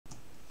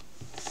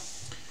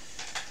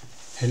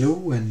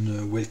Hello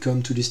and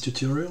welcome to this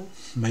tutorial.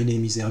 My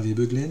name is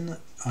H.Boeglen.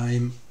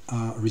 I'm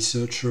a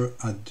researcher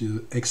at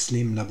the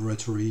X-Lim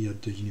laboratory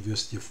at the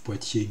University of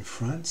Poitiers in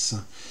France,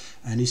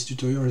 and this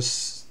tutorial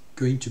is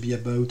going to be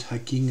about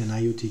hacking an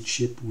IoT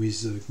chip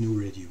with GNU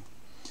Radio.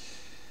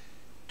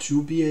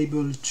 To be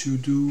able to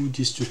do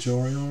this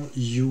tutorial,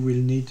 you will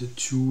need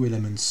two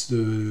elements.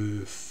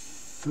 The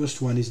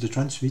first one is the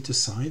transmitter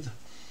side.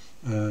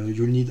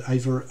 You'll need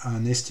either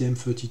an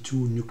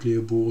STM32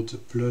 nuclear board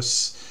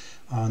plus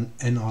an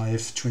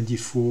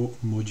nRF24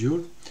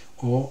 module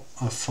or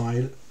a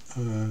file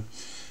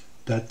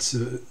that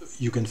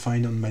you can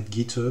find on my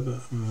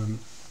GitHub.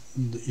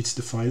 It's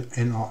the file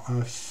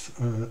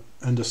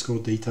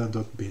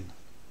nrf_data.bin.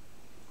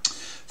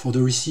 For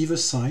the receiver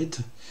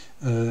side,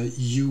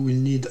 you will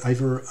need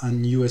either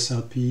an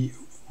USRP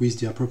with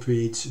the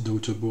appropriate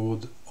daughter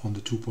board on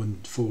the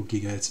 2.4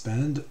 GHz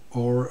band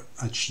or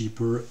a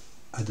cheaper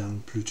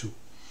add-on Bluetooth.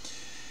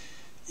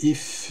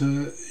 If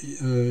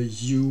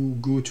you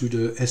go to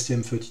the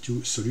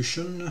STM32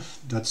 solution,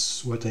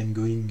 that's what I'm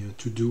going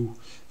to do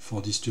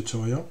for this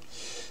tutorial.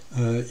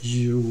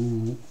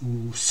 You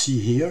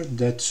see here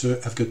that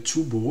I've got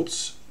two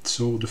boards.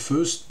 So the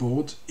first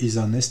board is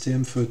an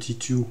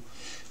STM32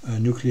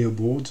 nuclear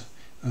board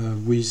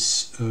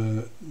with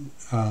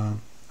a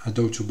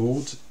daughter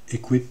board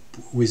equipped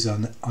with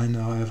an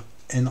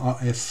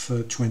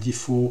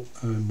nRF24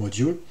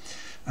 module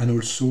and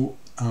also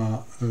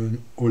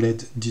an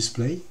OLED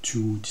display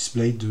to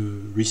display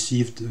the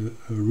received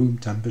room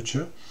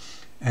temperature.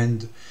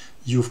 And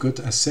you've got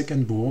a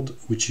second board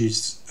which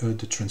is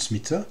the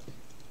transmitter,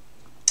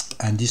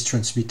 and this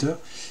transmitter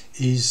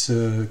is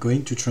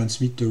going to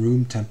transmit the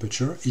room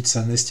temperature. It's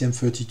an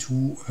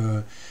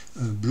STM32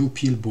 blue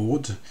pill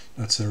board.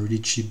 That's a really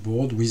cheap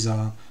board with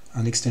an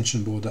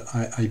extension board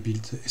I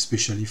built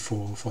especially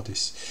for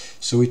this.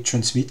 So it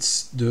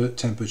transmits the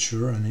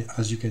temperature, and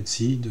as you can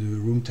see, the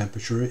room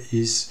temperature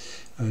is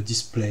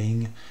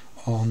displaying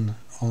on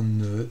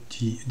the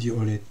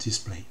OLED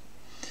display.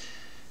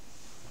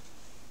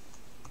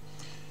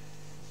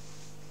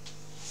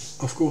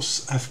 Of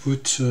course, I've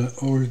put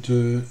all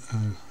the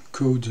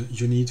code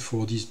you need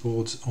for these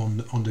boards on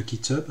the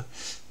GitHub,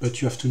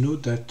 but you have to know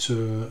that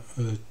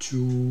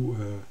to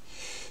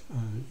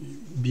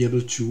be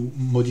able to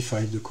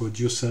modify the code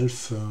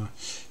yourself,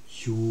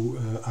 you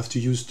have to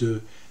use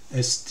the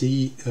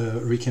ST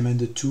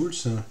recommended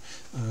tools.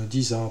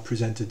 These are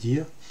presented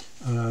here.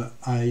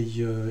 I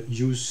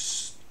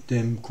use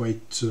them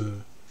quite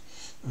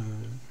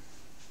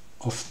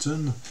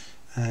often,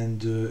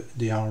 and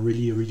they are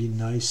really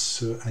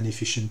nice and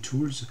efficient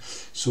tools.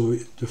 So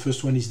the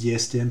first one is the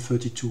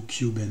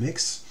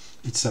STM32CubeMX.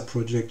 It's a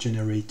project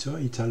generator.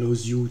 It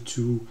allows you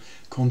to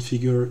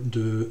configure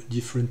the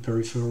different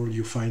peripherals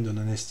you find on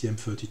an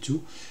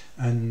STM32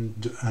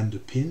 and the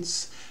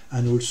pins,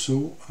 and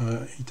also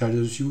it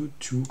allows you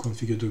to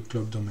configure the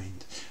clock domain.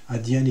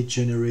 At the end, it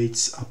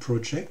generates a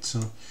project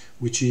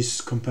which is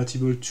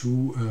compatible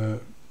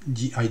to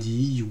the IDE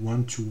you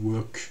want to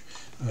work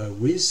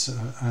with,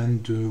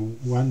 and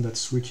one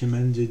that's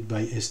recommended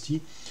by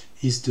ST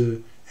is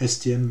the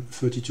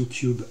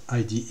STM32Cube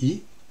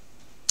IDE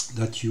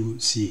that you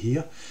see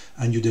here,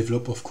 and you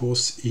develop, of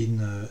course,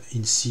 in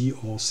C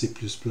or C++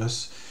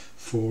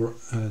 for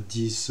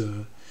these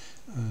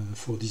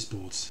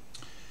boards.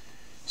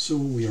 So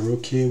we are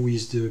okay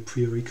with the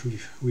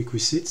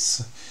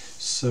prerequisites.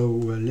 So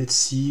let's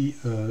see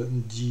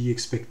the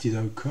expected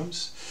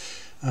outcomes.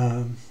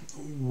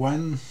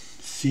 One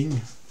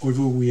thing,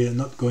 although we are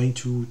not going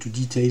to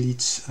detail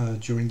it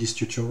during this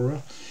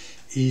tutorial,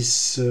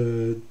 is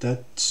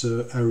that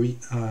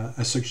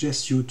I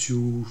suggest you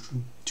to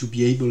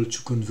be able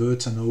to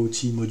convert an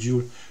IoT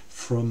module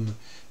from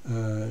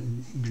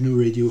GNU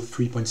Radio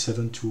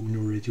 3.7 to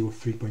GNU Radio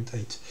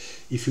 3.8.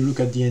 If you look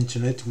at the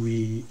internet,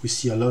 we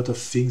see a lot of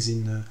things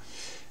in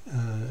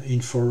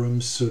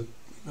forums,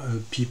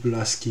 people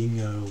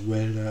asking,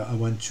 well, I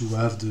want to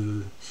have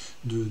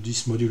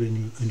this module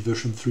in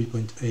version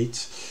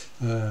 3.8.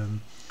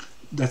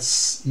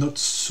 That's not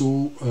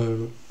so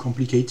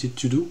complicated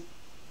to do.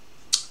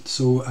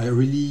 So I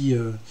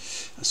really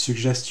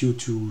suggest you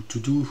to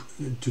do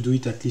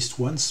it at least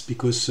once,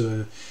 because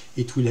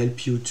it will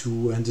help you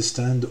to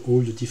understand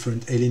all the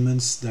different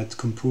elements that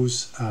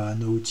compose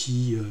an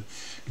IoT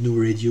GNU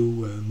Radio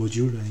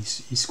module, and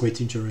it's quite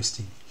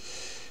interesting.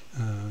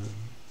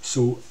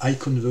 So I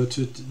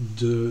converted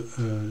the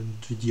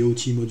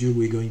IoT module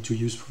we're going to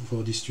use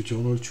for this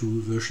tutorial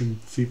to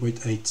version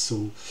 3.8,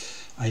 so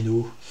I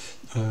know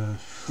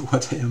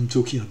what I am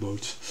talking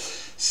about.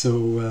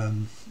 So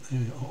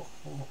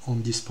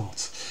on this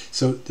part.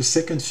 So the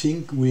second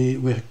thing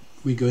we're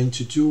going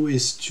to do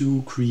is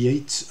to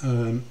create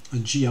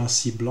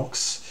GRC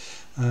blocks,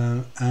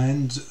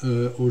 and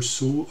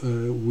also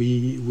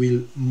we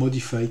will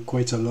modify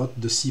quite a lot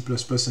the C++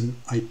 and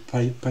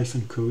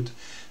Python code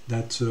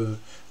that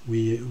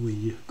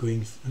we're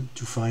going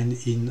to find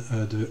in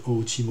the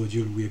IoT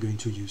module we are going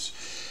to use.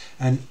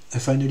 And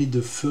finally,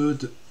 the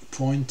third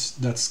point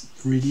that's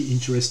really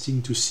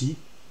interesting to see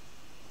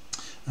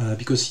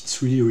because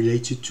it's really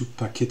related to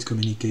packet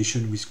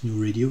communication with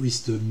GNU Radio,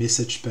 is the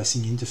message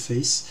passing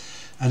interface,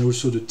 and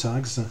also the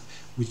tags,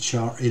 which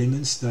are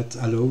elements that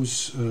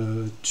allows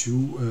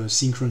to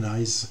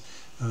synchronize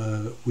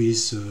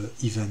with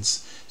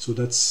events. So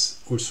that's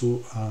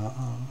also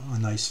a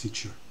nice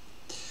feature.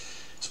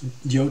 So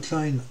the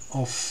outline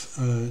of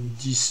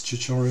this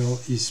tutorial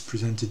is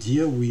presented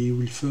here. We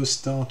will first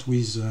start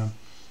with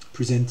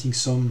presenting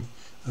some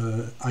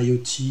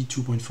IoT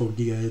 2.4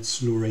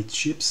 GHz low rate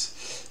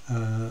chips,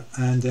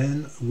 and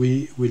then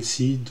we will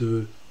see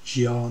the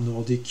GR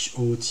Nordic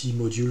OOT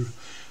module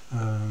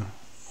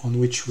on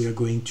which we are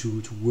going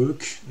to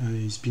work.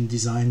 It's been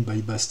designed by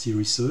Basti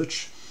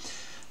Research.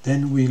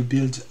 Then we'll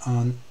build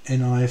an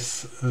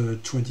NRF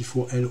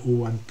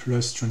 24L01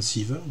 Plus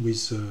transceiver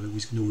with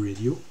GNU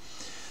Radio,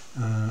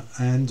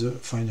 and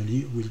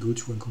finally we'll go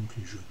to a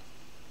conclusion.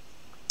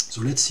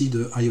 So let's see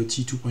the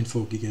IoT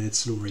 2.4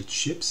 GHz low rate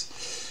chips.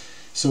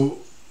 So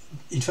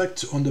in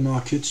fact, on the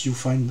market you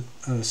find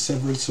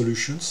several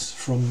solutions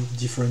from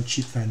different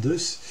chip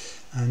vendors,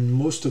 and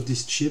most of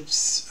these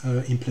chips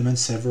implement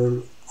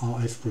several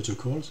RF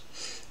protocols,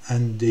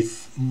 and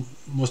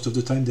most of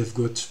the time they've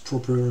got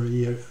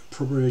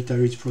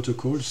proprietary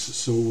protocols,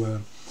 so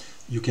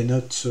you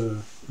cannot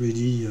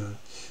really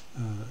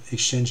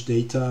exchange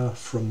data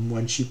from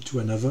one chip to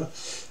another,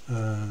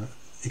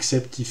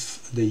 except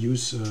if they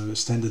use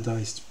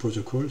standardized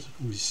protocols,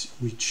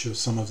 which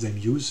some of them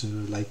use,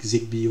 like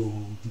Zigbee or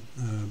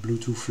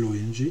Bluetooth Low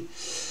Energy.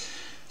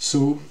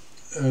 So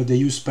they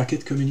use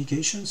packet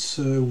communications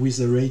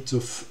with a rate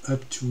of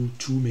up to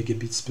 2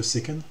 megabits per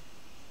second.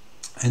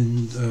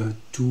 And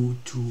to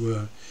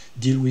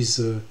deal with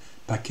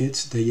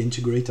packets, they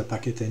integrate a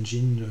packet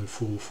engine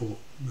for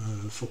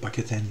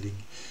packet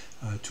handling,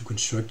 to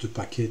construct the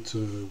packet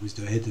with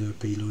the header,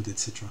 payload,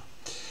 etc.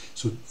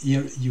 So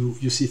here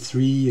you see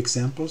three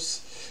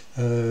examples.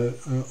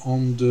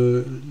 On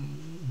the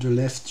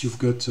left you've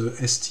got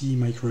ST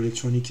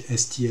Microelectronic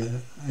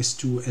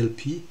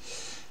S2LP,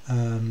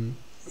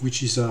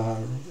 which is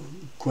a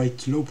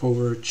quite low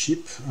power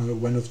chip,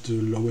 one of the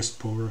lowest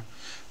power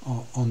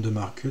on the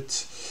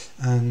market.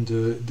 And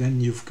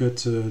then you've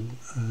got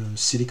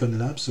Silicon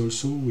Labs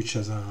also, which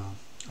has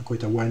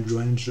quite a wide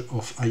range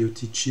of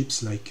IoT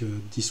chips, like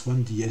this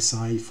one, the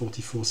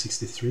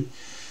SI4463,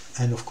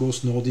 and of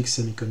course Nordic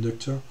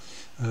Semiconductor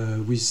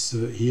with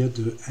here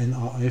the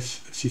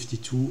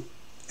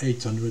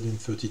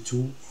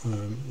NRF52832,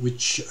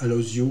 which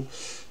allows you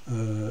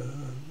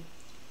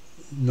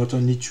not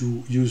only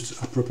to use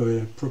a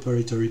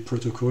proprietary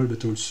protocol,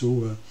 but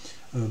also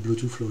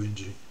Bluetooth Low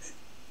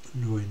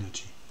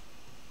Energy.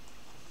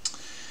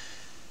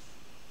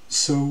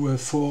 So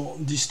for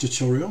this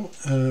tutorial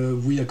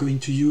we are going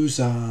to use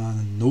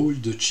an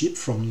old chip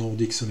from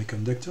Nordic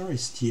Semiconductor.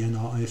 It's the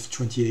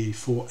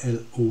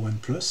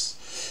NRF24L01 Plus,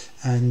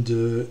 and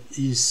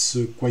is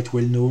quite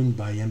well known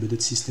by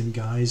embedded system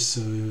guys.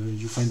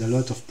 You find a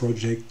lot of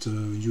projects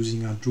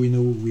using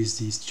Arduino with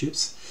these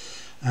chips,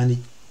 and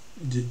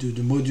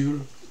the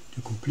module,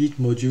 the complete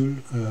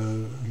module,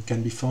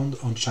 can be found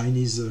on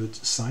Chinese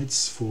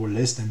sites for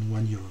less than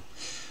 €1.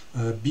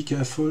 Be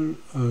careful,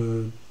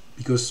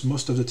 because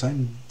most of the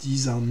time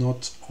these are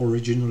not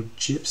original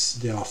chips,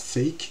 they are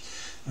fake.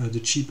 The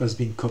chip has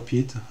been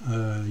copied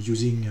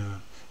using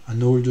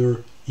an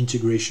older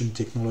integration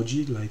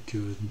technology, like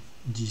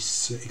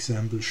this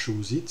example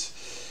shows it.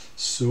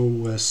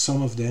 So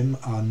some of them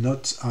are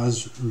not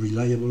as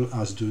reliable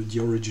as the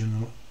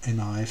original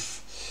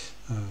NRF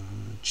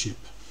chip,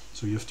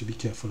 so you have to be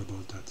careful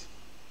about that.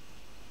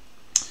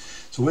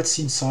 So what's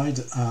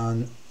inside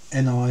an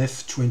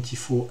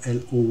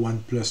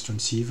NRF24L01 Plus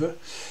transceiver?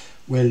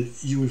 Well,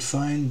 you will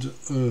find,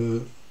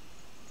 and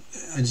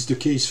it's the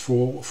case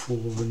for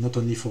not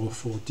only for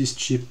this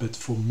chip, but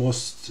for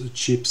most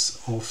chips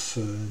of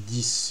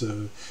this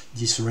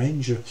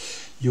range,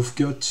 you've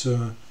got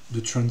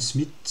the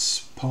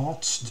transmit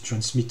part, the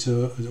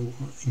transmitter,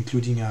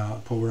 including a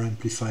power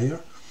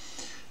amplifier,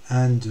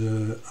 and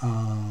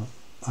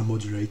a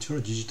modulator, a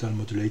digital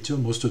modulator.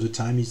 Most of the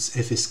time it's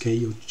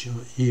FSK, or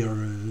here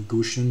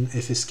Gaussian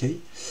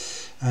FSK,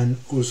 and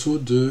also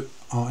the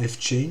RF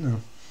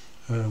chain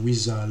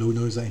with a low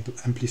noise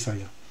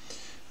amplifier,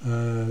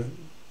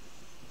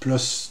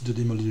 plus the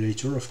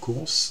demodulator, of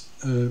course.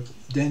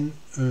 Then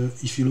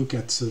if you look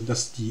at,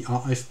 that's the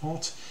RF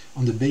part.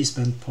 On the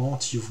baseband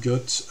part you've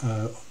got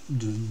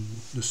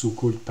the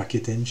so-called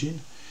packet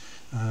engine,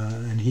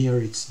 and here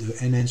it's the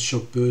enhanced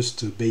shock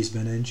burst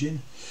baseband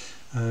engine.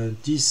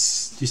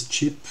 This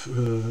chip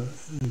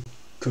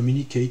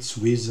communicates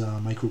with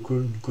a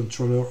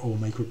microcontroller or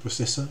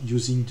microprocessor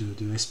using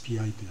the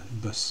SPI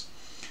bus.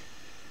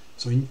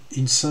 So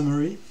in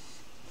summary,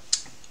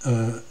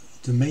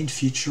 the main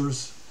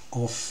features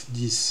of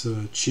this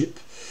chip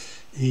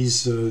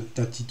is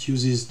that it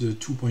uses the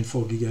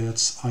 2.4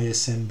 GHz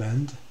ISM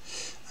band,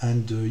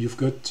 and you've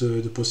got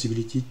the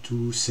possibility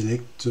to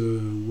select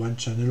one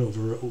channel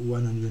over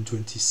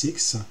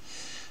 126.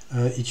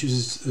 It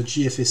uses a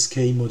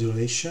GFSK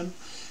modulation.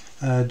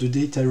 The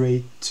data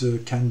rate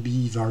can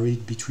be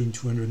varied between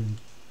 200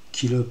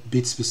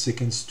 kilobits per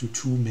second to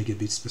 2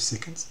 megabits per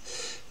second.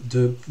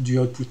 The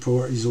output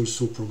power is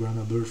also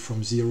programmable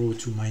from 0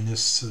 to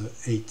minus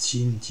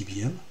 18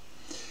 dBm.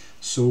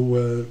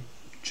 So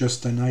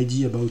just an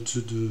idea about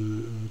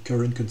the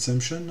current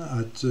consumption.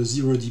 At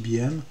 0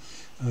 dBm,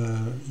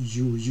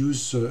 you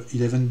use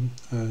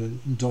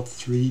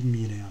 11.3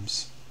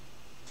 milliamps.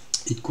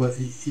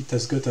 It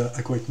has got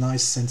a quite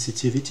nice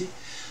sensitivity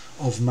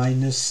of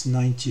minus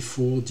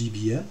 94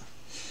 dBm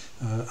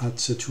at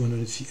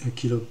 200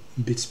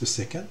 kilobits per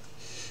second,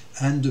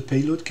 and the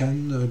payload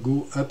can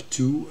go up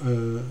to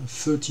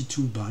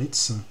 32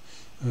 bytes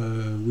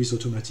with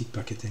automatic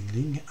packet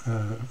handling,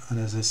 and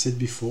as I said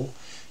before,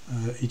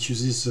 it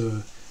uses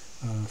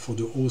for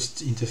the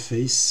host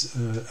interface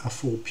a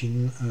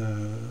 4-pin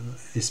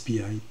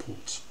SPI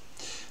port,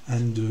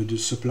 and the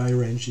supply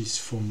range is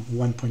from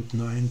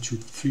 1.9 to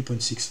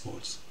 3.6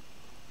 volts.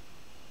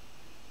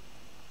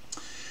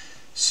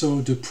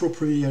 So the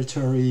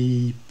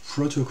proprietary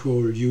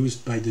protocol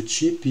used by the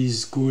chip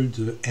is called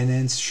the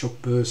Enhanced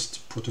Shock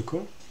Burst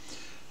Protocol,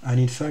 and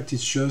in fact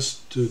it's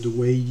just the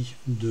way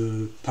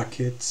the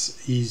packet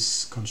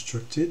is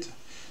constructed.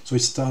 So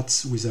it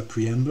starts with a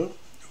preamble,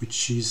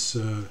 which is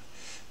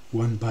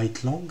 1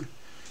 byte long.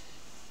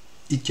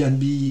 It can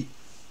be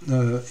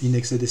in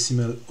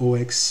hexadecimal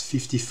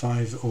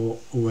OX55 or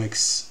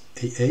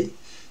OXAA,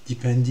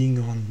 depending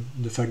on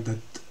the fact that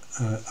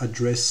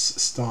address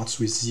starts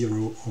with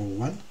 0 or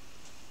 1.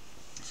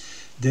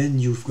 Then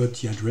you've got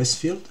the address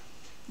field,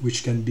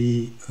 which can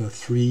be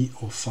 3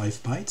 or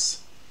 5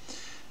 bytes.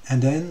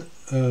 And then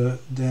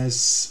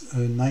there's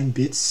 9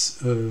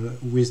 bits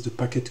with the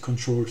packet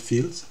control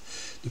field.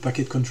 The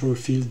packet control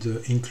field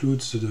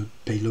includes the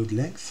payload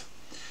length,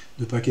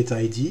 the packet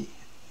ID,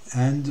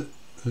 and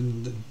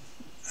 1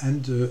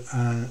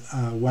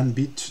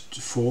 bit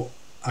for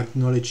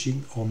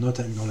acknowledging or not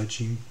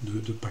acknowledging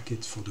the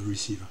packet for the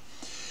receiver.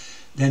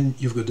 Then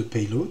you've got the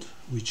payload,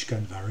 which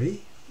can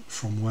vary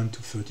from 1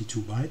 to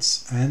 32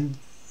 bytes, and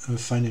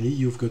finally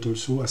you've got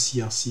also a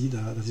CRC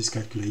that is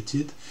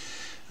calculated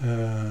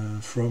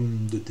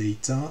from the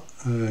data,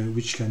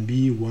 which can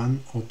be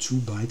 1 or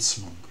 2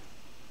 bytes long.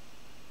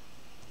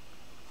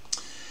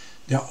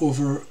 There are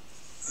over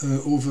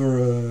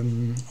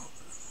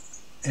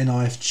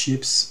NRF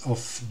chips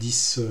of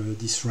this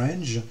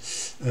range.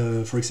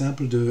 For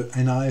example, the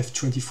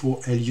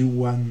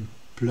NRF24LU1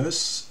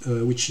 Plus,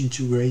 which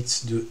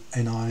integrates the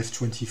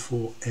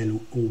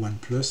NRF24L01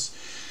 Plus,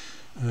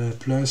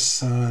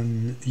 plus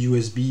an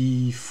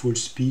USB full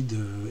speed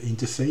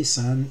interface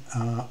and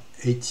a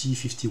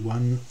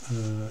 8051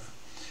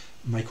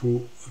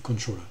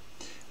 microcontroller.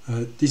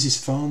 This is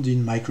found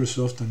in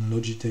Microsoft and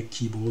Logitech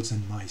keyboards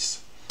and mice.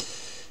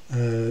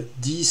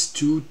 These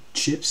two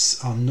chips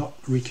are not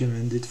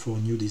recommended for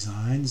new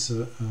designs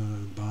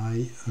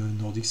by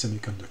Nordic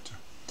Semiconductor.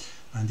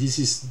 And this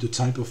is the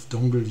type of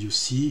dongle you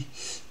see.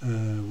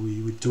 We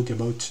will talk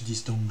about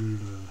this dongle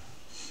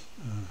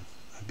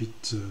a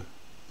bit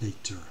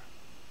later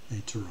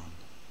on.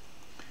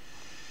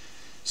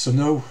 So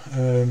now,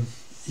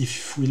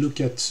 if we look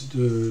at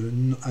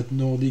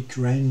Nordic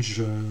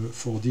range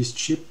for this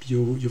chip,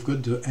 you've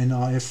got the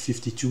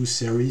NRF52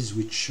 series,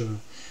 which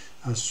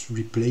has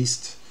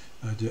replaced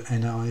the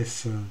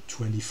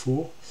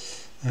NRF24.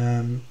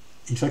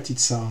 In fact,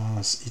 it's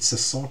a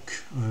SoC,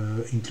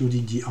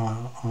 including the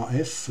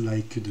RF,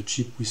 like the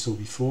chip we saw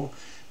before,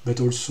 but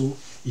also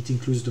it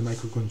includes the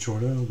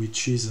microcontroller,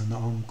 which is an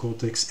ARM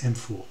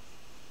Cortex-M4.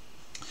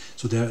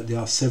 So there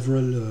are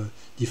several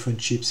different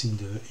chips in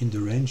the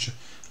range,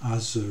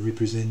 as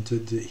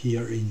represented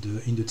here in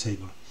the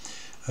table.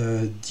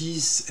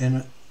 These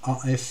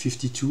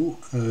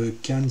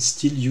NRF52 can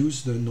still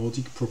use the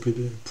Nordic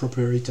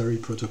proprietary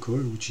protocol,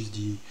 which is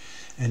the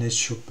NS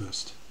Shock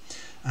Burst.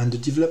 And the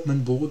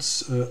development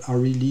boards are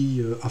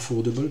really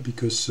affordable,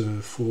 because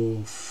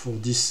for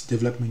this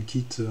development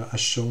kit,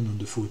 as shown on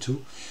the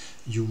photo,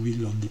 you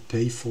will only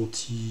pay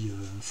 40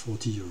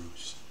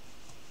 euros.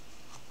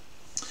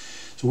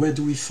 So where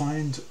do we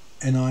find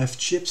NRF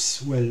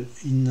chips? Well,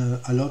 in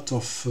a lot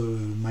of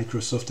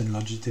Microsoft and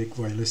Logitech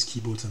wireless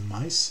keyboards and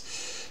mice.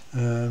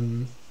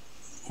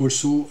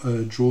 Also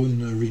drone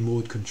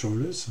remote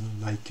controllers,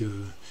 like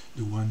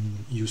the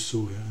one you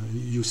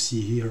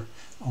see here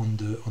on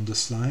the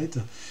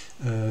slide,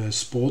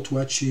 sport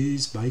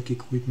watches, bike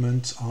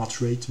equipment, heart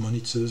rate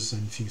monitors,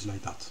 and things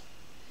like that.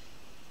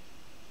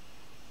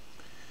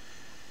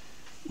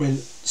 Well,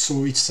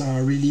 so it's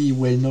a really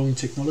well-known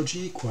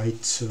technology,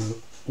 quite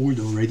old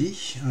already,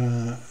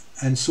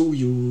 and so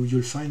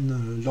you'll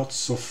find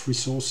lots of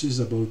resources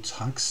about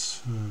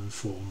hacks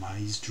for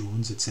mice,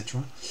 drones,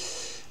 etc.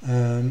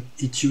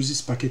 It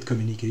uses packet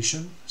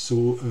communication,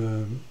 so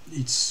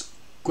it's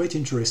quite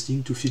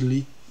interesting to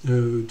fiddle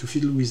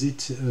with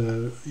it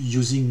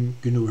using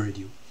GNU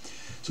Radio.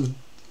 So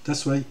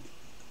that's why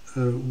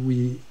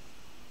we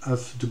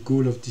have the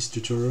goal of this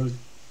tutorial,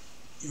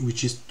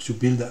 which is to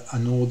build a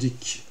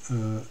Nordic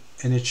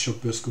NH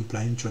Shock Burst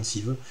compliant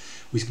transceiver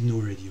with GNU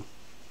Radio.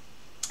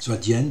 So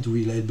at the end,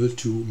 we'll be able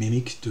to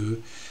mimic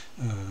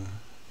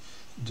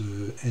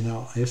the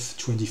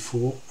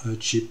NRF24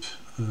 chip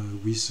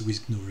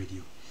with GNU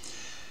Radio.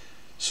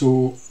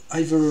 So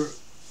either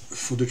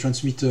for the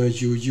transmitter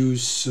you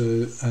use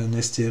an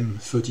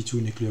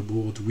STM32 nuclear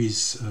board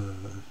with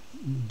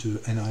the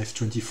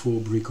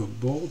NRF24 breakout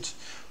board,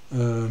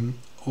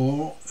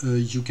 or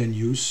you can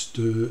use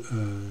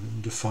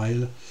the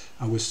file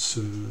I was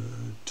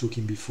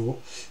talking before,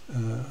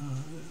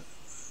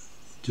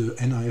 the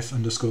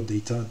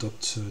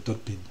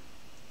nrf_data.bin.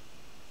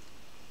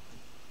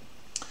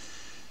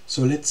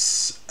 So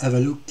let's have a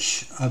look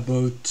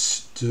about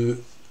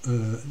the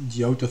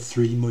outer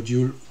 3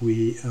 module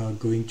we are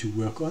going to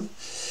work on.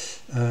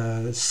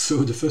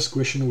 So the first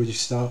question when you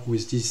start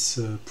with this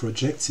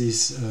project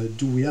is,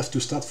 do we have to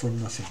start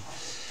from nothing?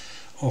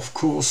 Of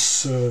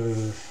course,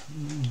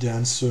 the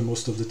answer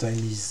most of the time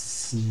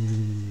is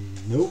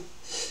no,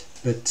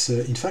 but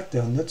in fact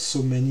there are not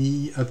so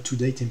many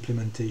up-to-date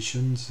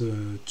implementations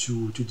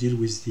to deal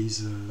with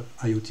these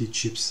IoT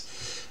chips.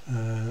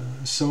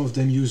 Some of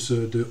them use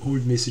the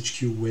old message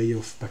queue way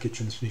of packet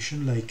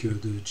transmission, like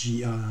the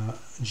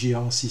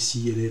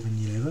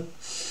GRCC1111.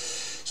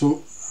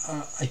 So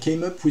I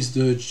came up with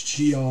the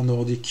GR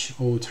Nordic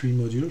 03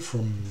 module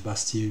from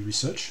Bastille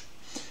Research,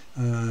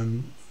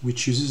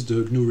 which uses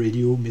the GNU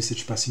Radio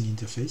message passing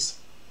interface,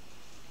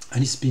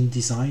 and it's been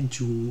designed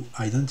to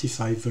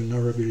identify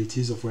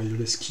vulnerabilities of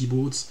wireless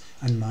keyboards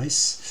and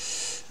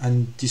mice.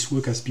 And this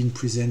work has been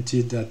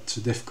presented at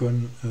DEF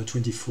CON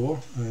 24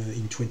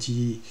 in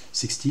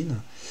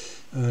 2016.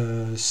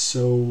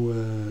 So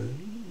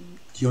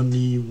the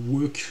only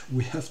work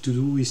we have to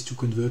do is to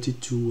convert it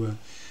to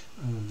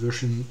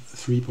version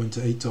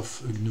 3.8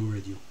 of GNU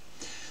Radio.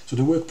 So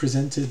the work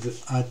presented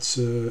at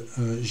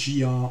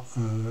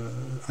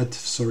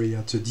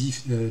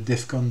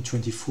DEF CON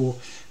 24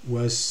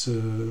 was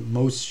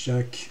mouse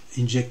jack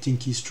injecting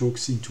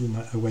keystrokes into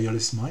a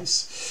wireless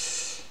mice.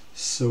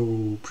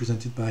 So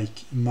presented by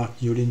Mark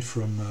Newlin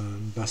from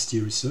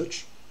Bastille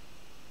Research.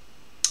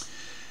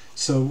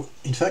 So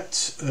in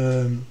fact,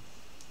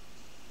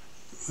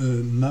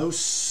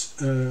 mouse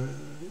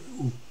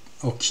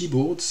or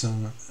keyboards,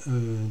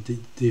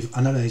 they've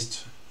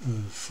analyzed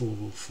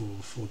for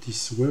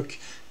this work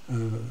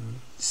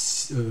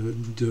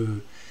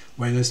the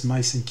wireless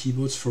mice and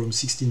keyboards from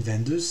 16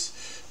 vendors,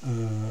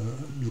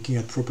 looking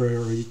at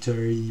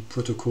proprietary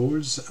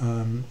protocols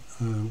and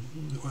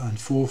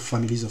 4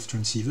 families of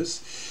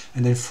transceivers,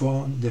 and then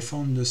they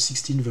found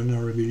 16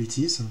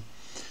 vulnerabilities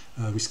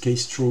with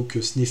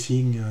keystroke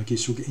sniffing,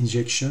 keystroke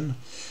injection,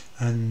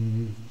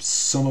 and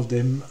some of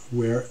them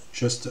were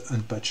just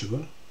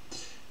unpatchable.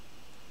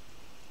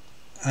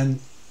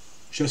 And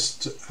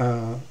just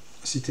a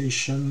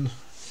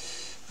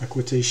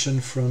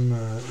quotation from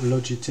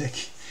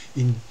Logitech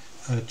in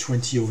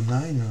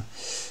 2009,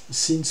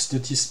 since the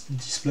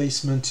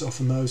displacement of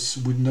a mouse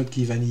would not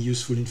give any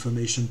useful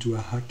information to a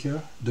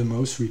hacker, the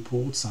mouse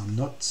reports are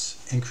not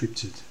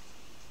encrypted.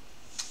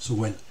 So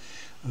well,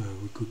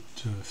 we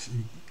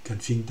can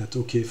think that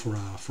okay for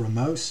a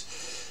mouse,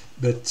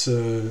 but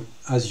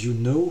as you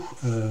know,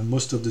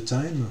 most of the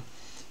time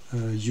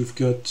you've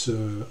got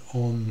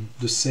on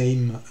the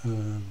same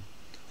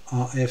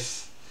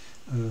RF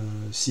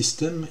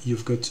system,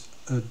 you've got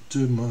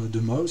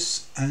the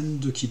mouse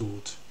and the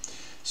keyboard.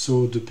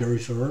 So the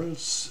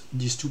peripherals,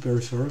 these 2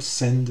 peripherals,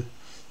 send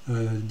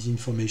the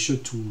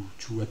information to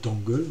a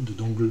dongle, the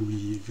dongle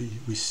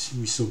we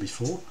saw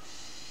before.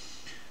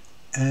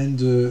 And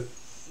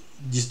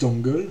this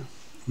dongle,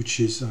 which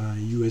is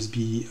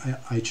USB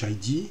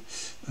HID,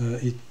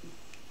 it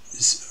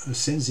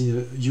sends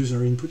the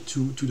user input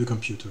to the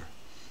computer.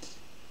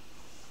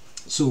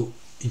 So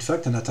in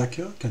fact an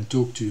attacker can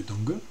talk to your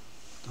dongle,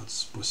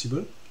 that's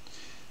possible,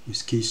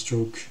 with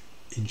keystroke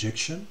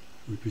injection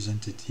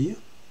represented here,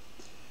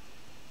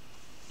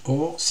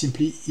 or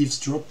simply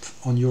eavesdrop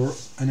on your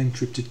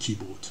unencrypted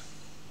keyboard.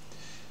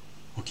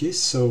 Okay,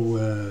 so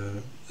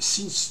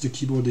since the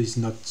keyboard is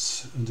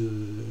not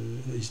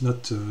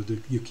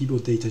your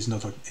keyboard data is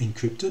not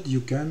encrypted,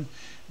 you can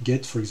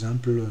get, for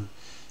example,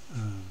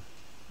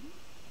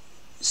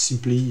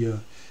 simply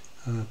a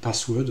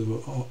password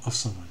of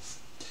someone.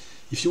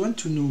 If you want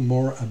to know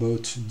more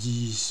about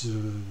these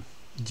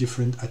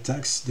different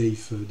attacks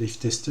they've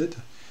tested,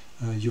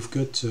 you've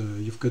got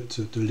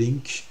the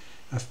link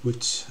I've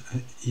put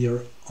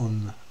here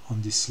on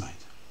this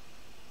slide.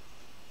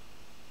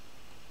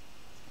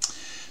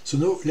 So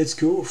now let's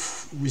go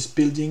with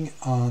building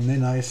an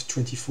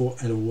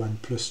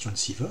NRF24L01 Plus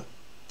transceiver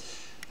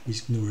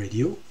with GNU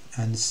Radio,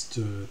 and it's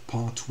the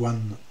part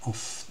 1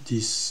 of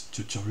this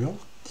tutorial.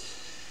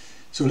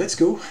 So let's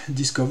go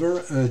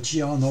discover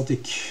GR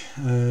Nordic.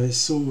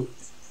 So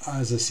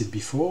as I said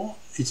before,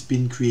 it's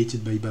been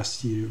created by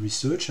Bastille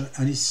Research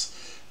and it's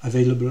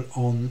available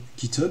on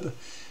GitHub.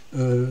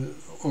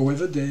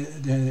 However,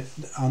 there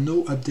are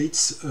no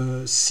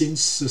updates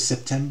since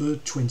September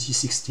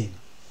 2016.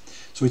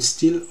 So it's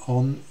still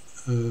on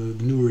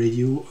GNU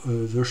Radio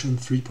version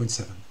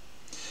 3.7.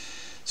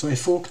 So I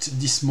forked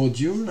this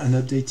module and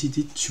updated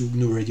it to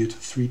GNU Radio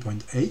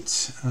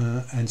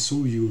 3.8, and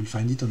so you will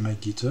find it on my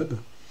GitHub.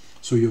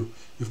 So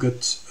you've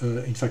got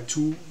in fact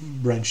two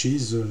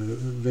branches,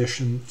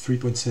 version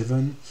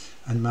 3.7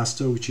 and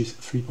master, which is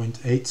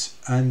 3.8,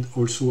 and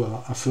also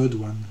a third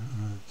one,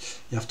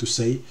 you have to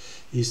say,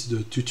 is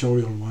the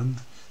tutorial one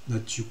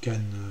that you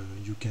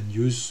can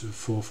use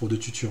for the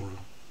tutorial.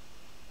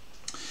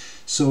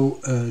 So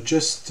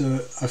just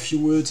a few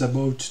words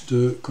about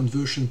the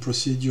conversion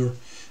procedure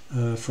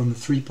from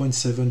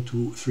 3.7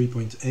 to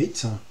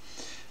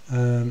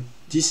 3.8.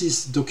 This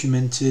is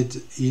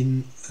documented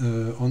in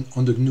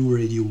on the GNU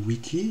Radio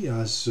wiki,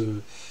 as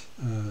you've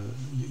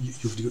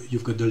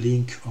got the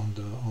link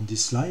on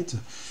this slide.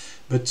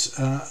 But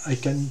I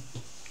can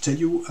tell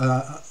you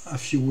a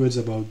few words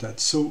about that.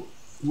 So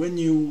when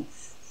you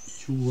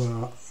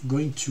are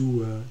going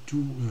to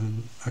do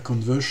a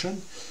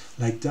conversion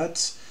like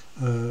that,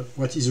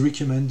 what is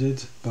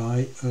recommended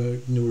by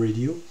GNU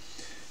Radio,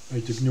 by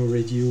the GNU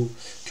Radio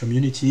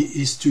community,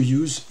 is to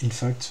use, in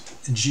fact,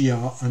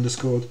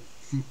 gr_mod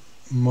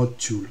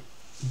tool.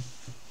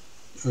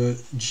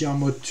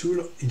 gr_mod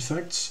tool, in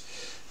fact,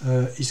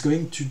 is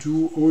going to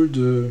do all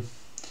the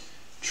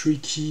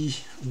tricky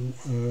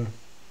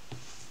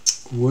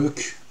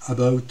work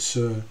about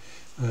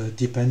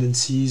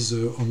dependencies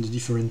on the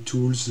different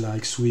tools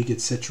like Swig,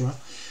 etc.,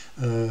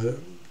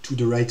 to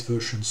the right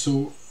version.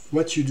 So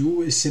what you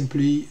do is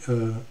simply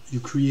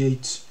you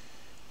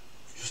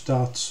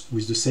start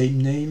with the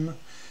same name,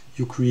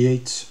 you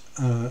create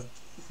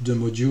the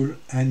module,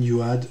 and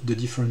you add the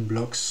different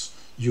blocks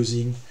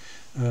using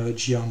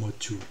gr_mod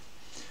tool.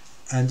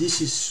 And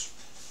this is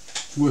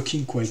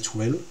working quite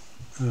well.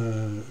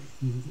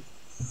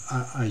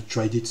 I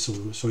tried it,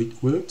 so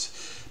it worked.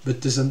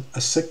 But there's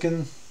a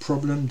second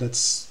problem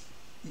that's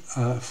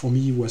for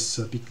me was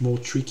a bit more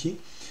tricky,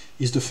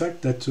 is the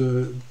fact that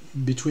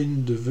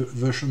between the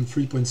version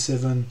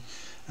 3.7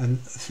 and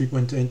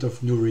 3.8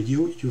 of GNU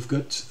Radio, you've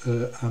got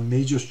a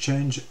major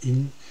change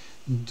in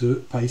the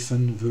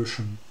Python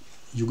version.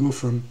 You go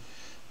from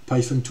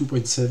Python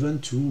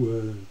 2.7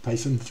 to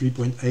Python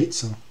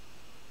 3.8,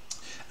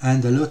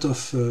 and a lot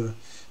of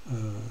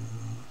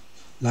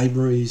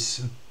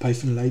libraries,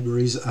 Python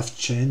libraries, have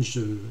changed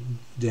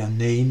their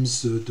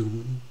names.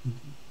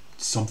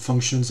 Some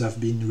functions have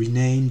been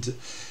renamed,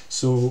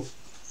 so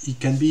it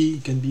can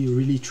be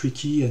really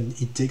tricky, and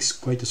it takes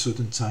quite a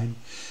certain time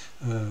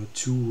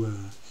to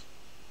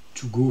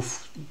go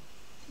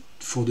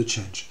for the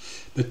change.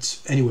 But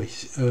anyway,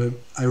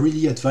 I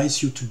really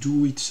advise you to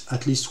do it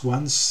at least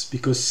once,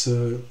 because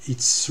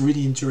it's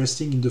really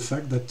interesting in the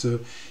fact that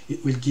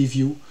it will give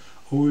you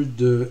all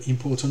the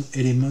important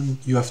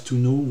elements you have to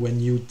know when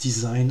you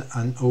design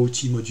an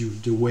IoT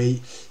module, the way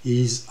it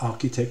is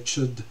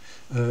architectured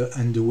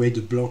and the way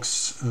the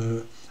blocks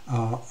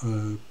are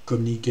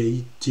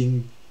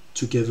communicating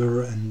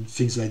together and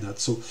things like that.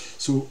 So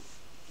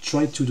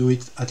try to do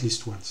it at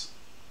least once.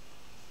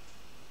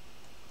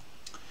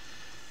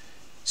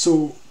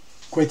 So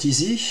quite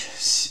easy.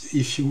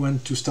 If you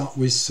want to start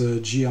with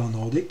GR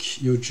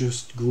Nordic, you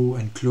just go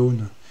and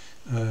clone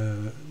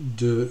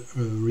the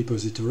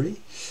repository.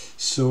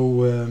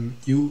 So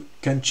you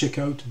can check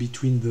out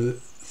between the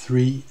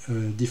three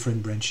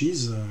different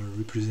branches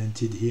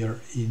represented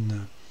here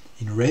in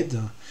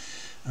red,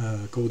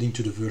 according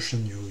to the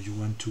version you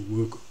want to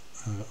work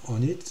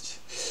on it.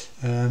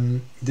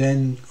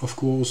 Then of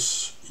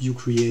course you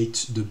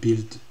create the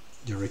build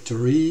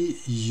directory,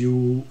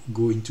 you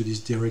go into this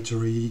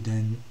directory,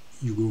 then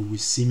you go with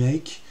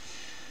cmake,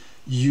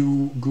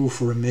 you go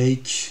for a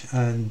make,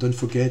 and don't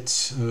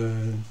forget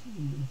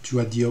to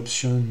add the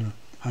option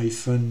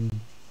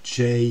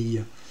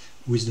 -j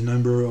with the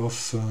number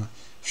of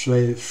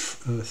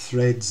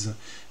threads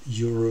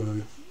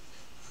your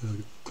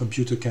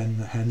computer can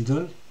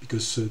handle,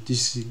 because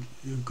this is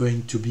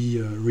going to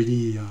be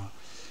really a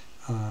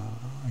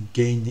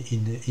gain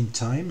in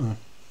time.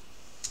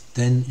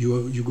 Then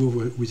you go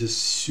with a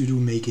sudo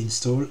make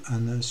install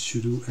and a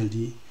sudo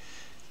ld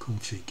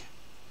config.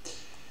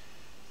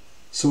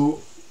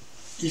 So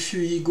if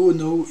we go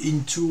now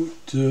into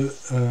the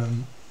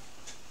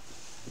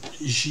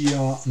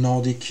GR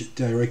Nordic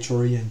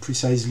directory, and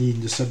precisely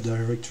in the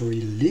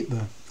subdirectory lib,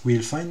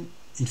 we'll find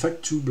in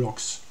fact two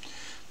blocks.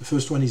 The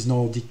first one is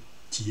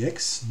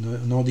Nordic_tx,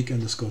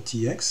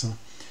 Nordic_tx,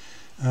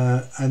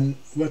 and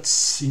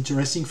what's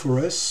interesting for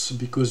us,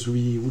 because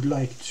we would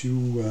like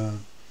to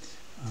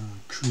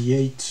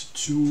create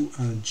two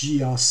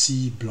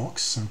GRC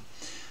blocks,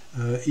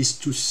 is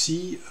to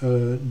see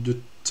the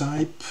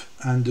type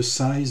and the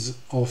size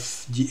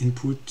of the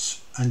input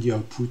and the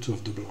output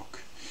of the block.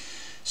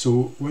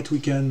 So what we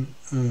can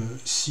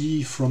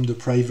see from the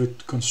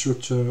private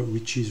constructor,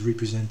 which is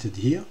represented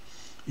here,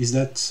 is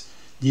that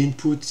the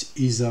input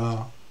is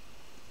a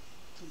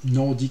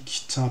Nordic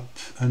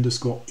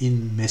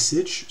tap_in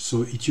message,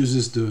 so it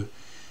uses the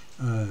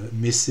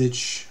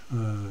message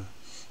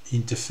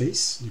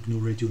interface, the GNU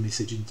Radio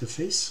message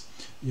interface,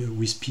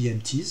 with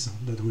PMTs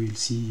that we'll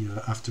see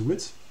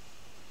afterwards.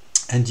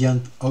 And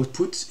the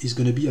output is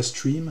going to be a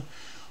stream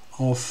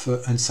of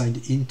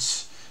unsigned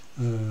int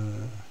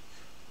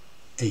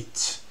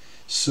 8.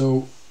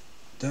 So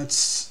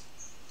that's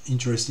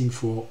interesting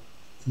for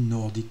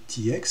Nordic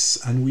TX,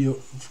 and we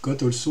have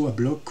got also a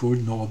block called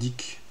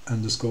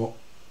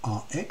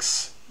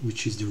Nordic_RX,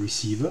 which is the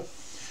receiver.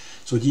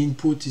 So the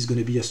input is going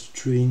to be a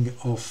string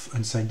of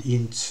unsigned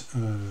int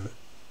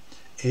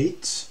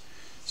 8.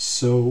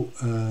 So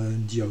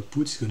the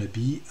output is going to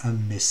be a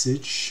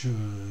message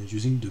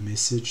using the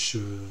message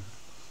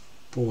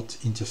port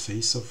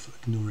interface of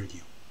GNU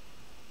Radio.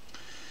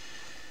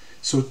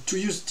 So to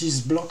use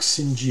these blocks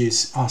in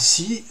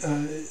GSRC,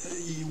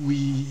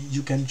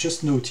 you can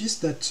just notice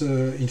that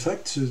in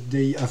fact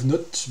they have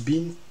not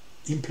been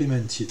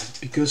implemented,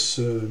 because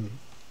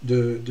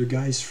the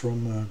guys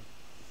from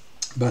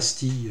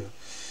Basti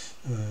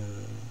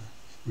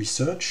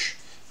research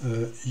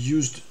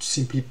used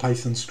simply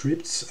Python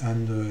scripts,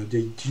 and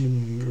they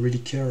didn't really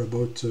care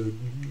about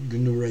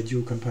GNU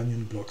Radio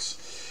companion blocks.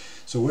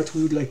 So what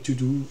we would like to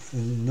do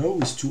now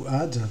is to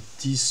add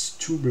these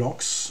two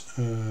blocks,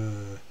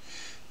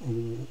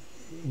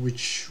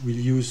 which will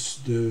use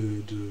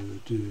the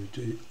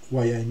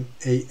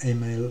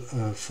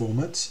YAML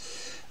format.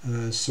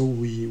 So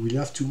we will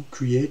have to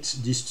create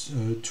these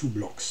two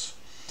blocks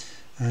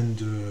and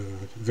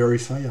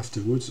verify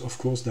afterwards, of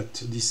course, that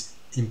this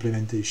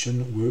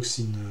implementation works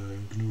in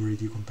GNU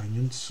Radio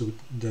Companion, so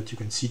that you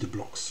can see the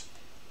blocks.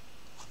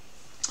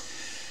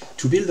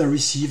 To build a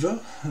receiver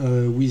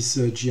with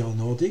GR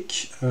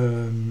Nordic,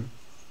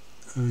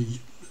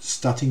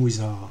 starting with,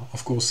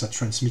 of course, a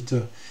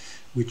transmitter,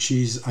 which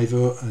is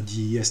either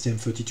the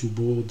STM32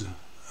 board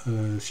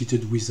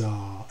fitted with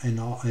a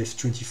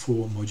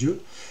NRF24 module,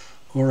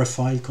 or a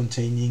file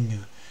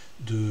containing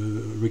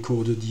the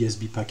recorded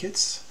DSB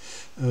packets.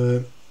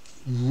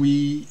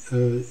 We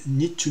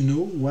need to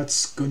know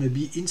what's going to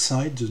be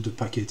inside the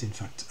packet, in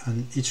fact,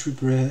 and it's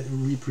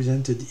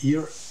represented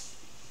here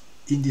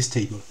in this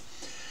table.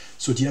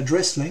 So the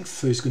address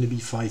length is going to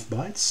be 5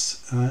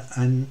 bytes,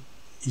 and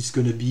it's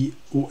going to be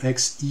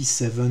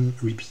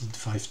OXE7 repeated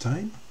 5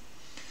 times.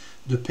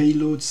 The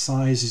payload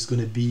size is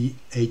going to be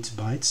 8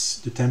 bytes.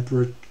 The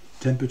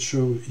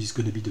temperature is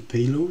going to be the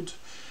payload,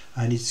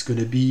 and it's going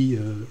to be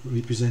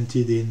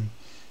represented in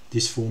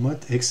this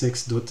format,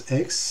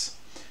 xx.x.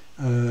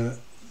 The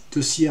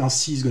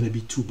CRC is going to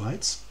be 2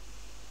 bytes,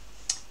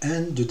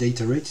 and the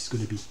data rate is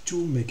going to be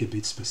 2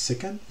 megabits per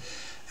second.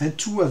 And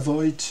to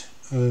avoid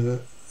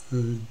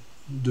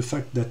the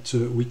fact that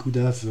we could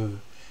have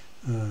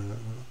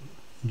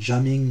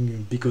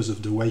jamming because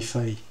of the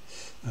Wi-Fi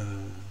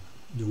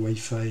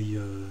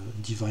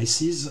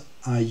devices,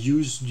 I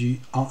use the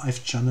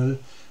RF channel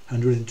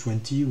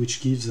 120, which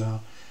gives a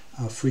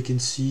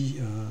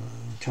frequency,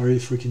 carrier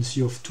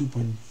frequency of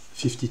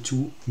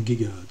 2.52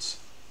 gigahertz.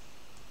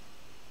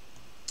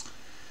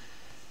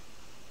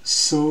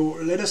 So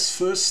let us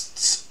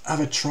first have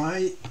a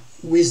try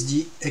with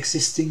the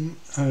existing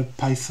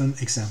Python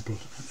example.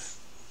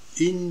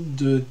 In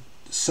the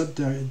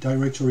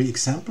subdirectory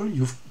example,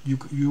 you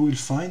will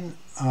find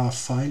a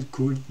file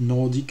called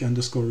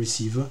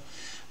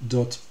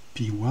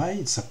nordic_receiver.py.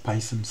 It's a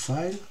Python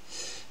file,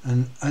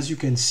 and as you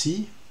can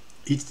see,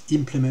 it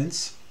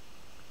implements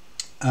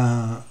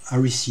a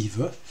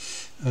receiver.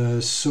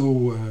 We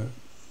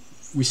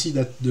see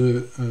that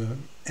the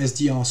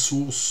SDR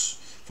source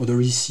for the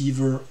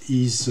receiver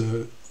is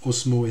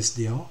Osmo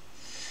SDR.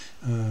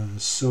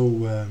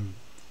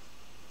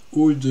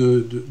 All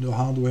the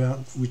hardware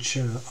which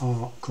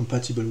are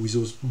compatible with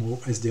Osmo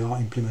SDR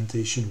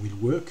implementation will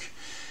work,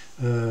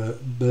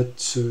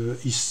 but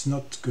it's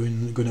not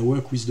going to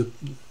work with the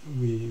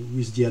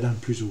add-on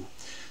Pluto.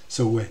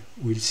 So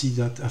we'll see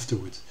that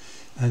afterwards.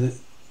 And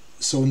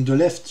so on the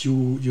left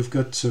you've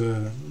got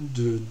the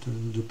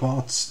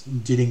parts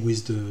dealing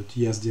with the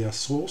SDR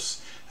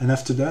source, and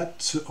after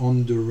that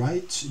on the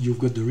right you've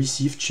got the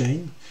receive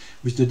chain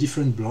with the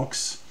different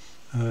blocks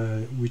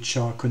which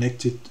are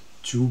connected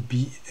to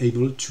be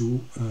able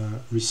to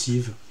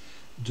receive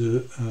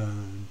the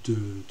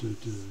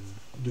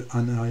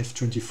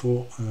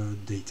NRF24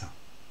 data.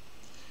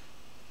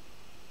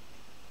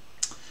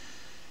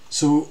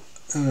 So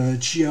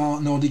GR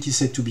Nordic is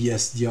said to be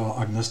SDR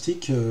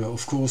agnostic.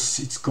 Of course,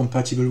 it's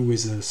compatible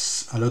with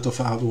a lot of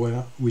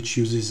hardware which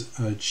uses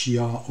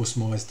GR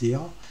Osmo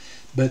SDR,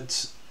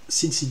 but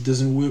since it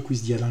doesn't work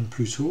with the add-on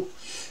Pluto,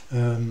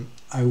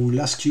 I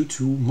will ask you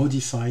to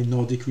modify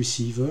Nordic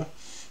receiver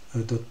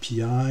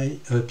 .py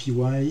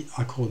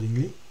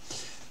accordingly,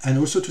 and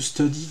also to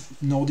study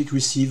Nordic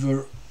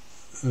receiver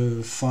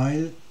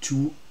file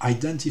to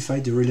identify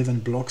the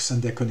relevant blocks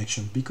and their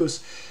connection,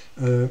 because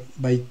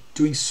by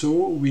doing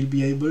so we'll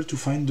be able to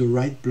find the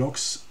right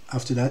blocks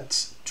after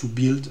that to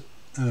build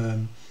a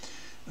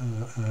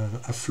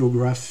flow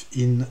graph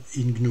in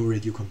GNU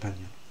Radio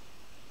Companion.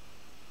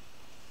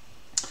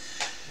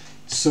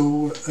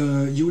 So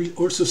you will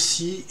also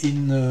see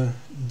in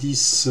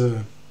this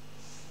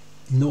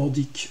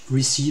Nordic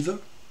receiver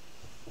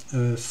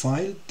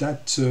file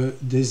that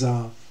there's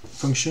a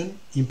function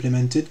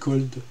implemented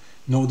called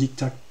Nordic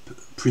Tap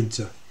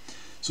Printer.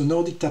 So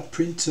Nordic Tap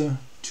Printer,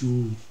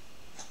 to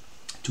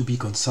be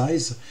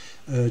concise,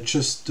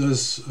 just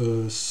does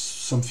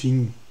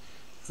something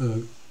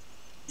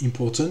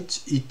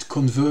important. It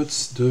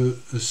converts the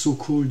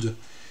so-called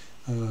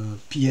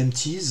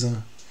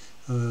PMTs,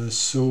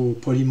 so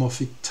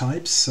polymorphic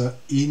types,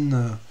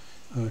 in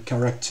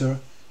character,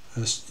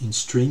 in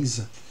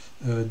strings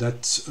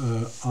that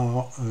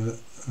are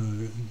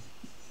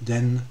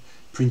then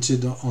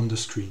printed on the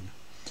screen.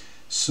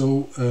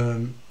 So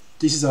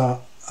this is a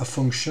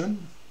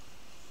function,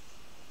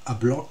 a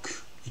block.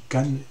 It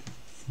can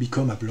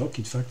become a block,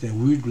 in fact,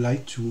 and we would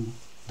like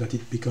that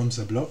it becomes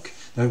a block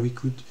that we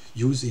could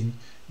use in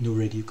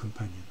GNURadio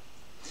Companion.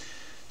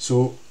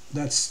 So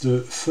that's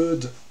the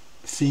third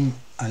thing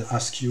I'll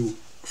ask you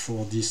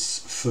for this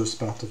first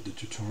part of the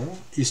tutorial,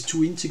 is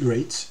to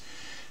integrate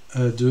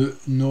the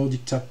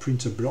Nordic tab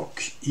printer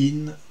block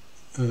in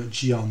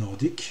GR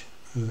Nordic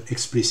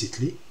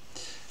explicitly.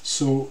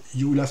 So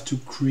you will have to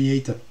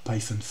create a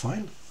Python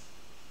file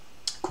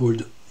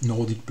called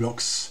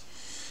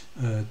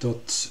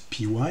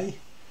nordicblocks.py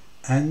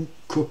and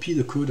copy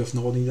the code of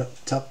Nordic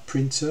tab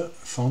printer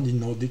found in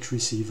Nordic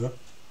receiver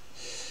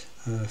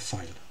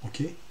file.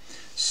 Okay,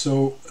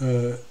 so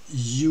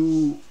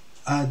you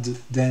add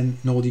then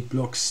Nordic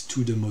blocks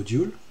to the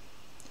module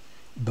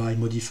by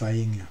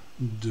modifying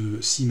the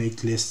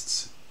CMake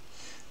lists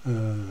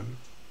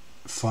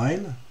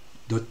file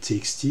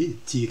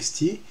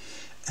 .txt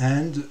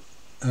and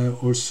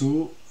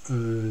also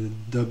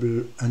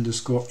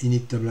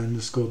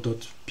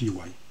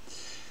init_dot.py.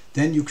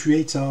 Then you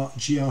create a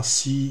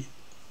grc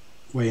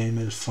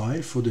YAML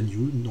file for the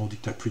new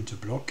Nordic tab printer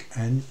block,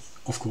 and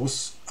of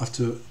course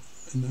after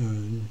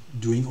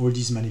doing all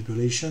these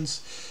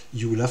manipulations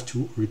you will have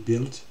to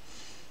rebuild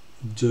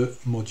the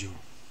module.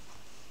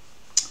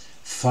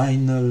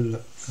 Final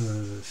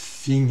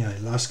thing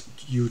I'll ask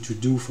you to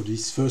do for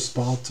this first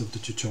part of the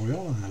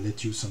tutorial, and I'll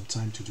let you some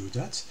time to do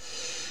that,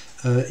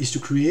 is to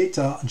create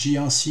a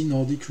GRC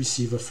Nordic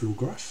receiver flow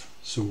graph.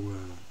 So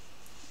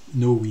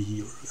now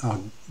we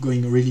are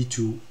going really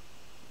to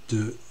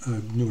the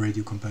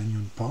GNURadio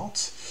Companion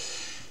part.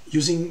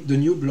 Using the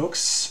new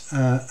blocks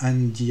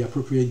and the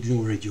appropriate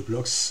GNURadio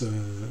blocks,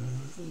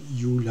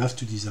 you'll have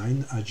to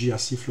design a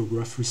GRC flow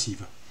graph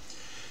receiver.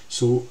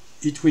 So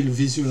it will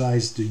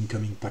visualize the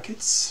incoming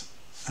packets,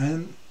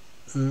 and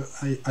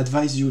I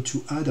advise you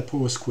to add a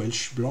power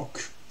squelch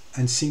block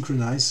and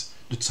synchronize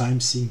the time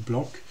sync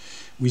block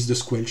with the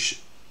squelch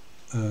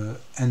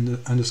and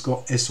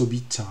underscore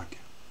SOB tag.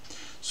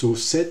 So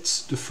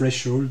set the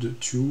threshold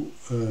to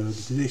the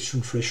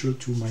detection threshold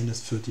to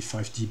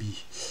 -35 dB.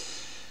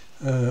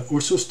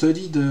 Also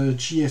study the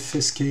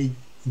gfsk.py,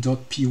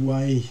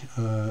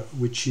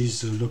 which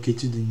is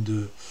located in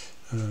the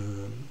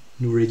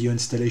GNURadio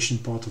installation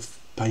part of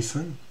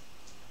Python.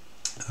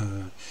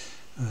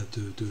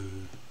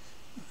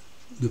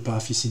 The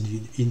path is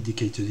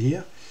indicated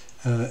here,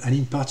 and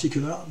in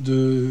particular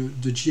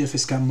the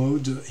gfsk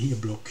mode here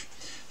block.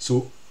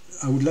 So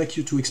I would like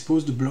you to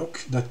expose the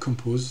block that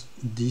compose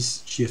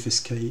this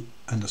gfsk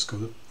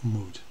underscore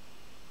mode.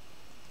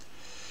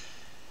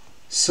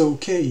 So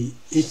okay,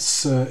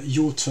 it's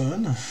your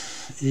turn.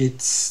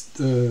 It's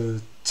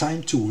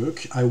time to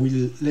work. I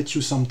will let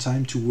you some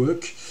time to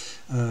work.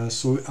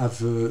 So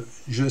I've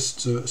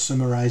just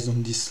summarized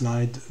on this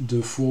slide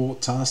the 4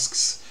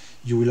 tasks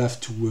you will have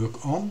to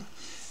work on,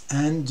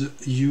 and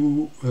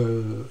you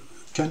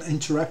can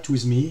interact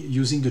with me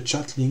using the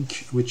chat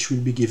link which will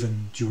be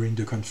given during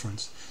the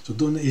conference. So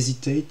don't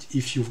hesitate,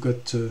 if you've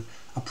got a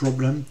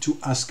problem, to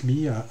ask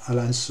me. I'll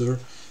answer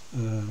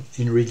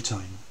in real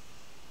time.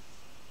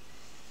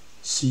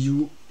 See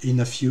you in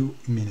a few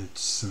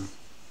minutes.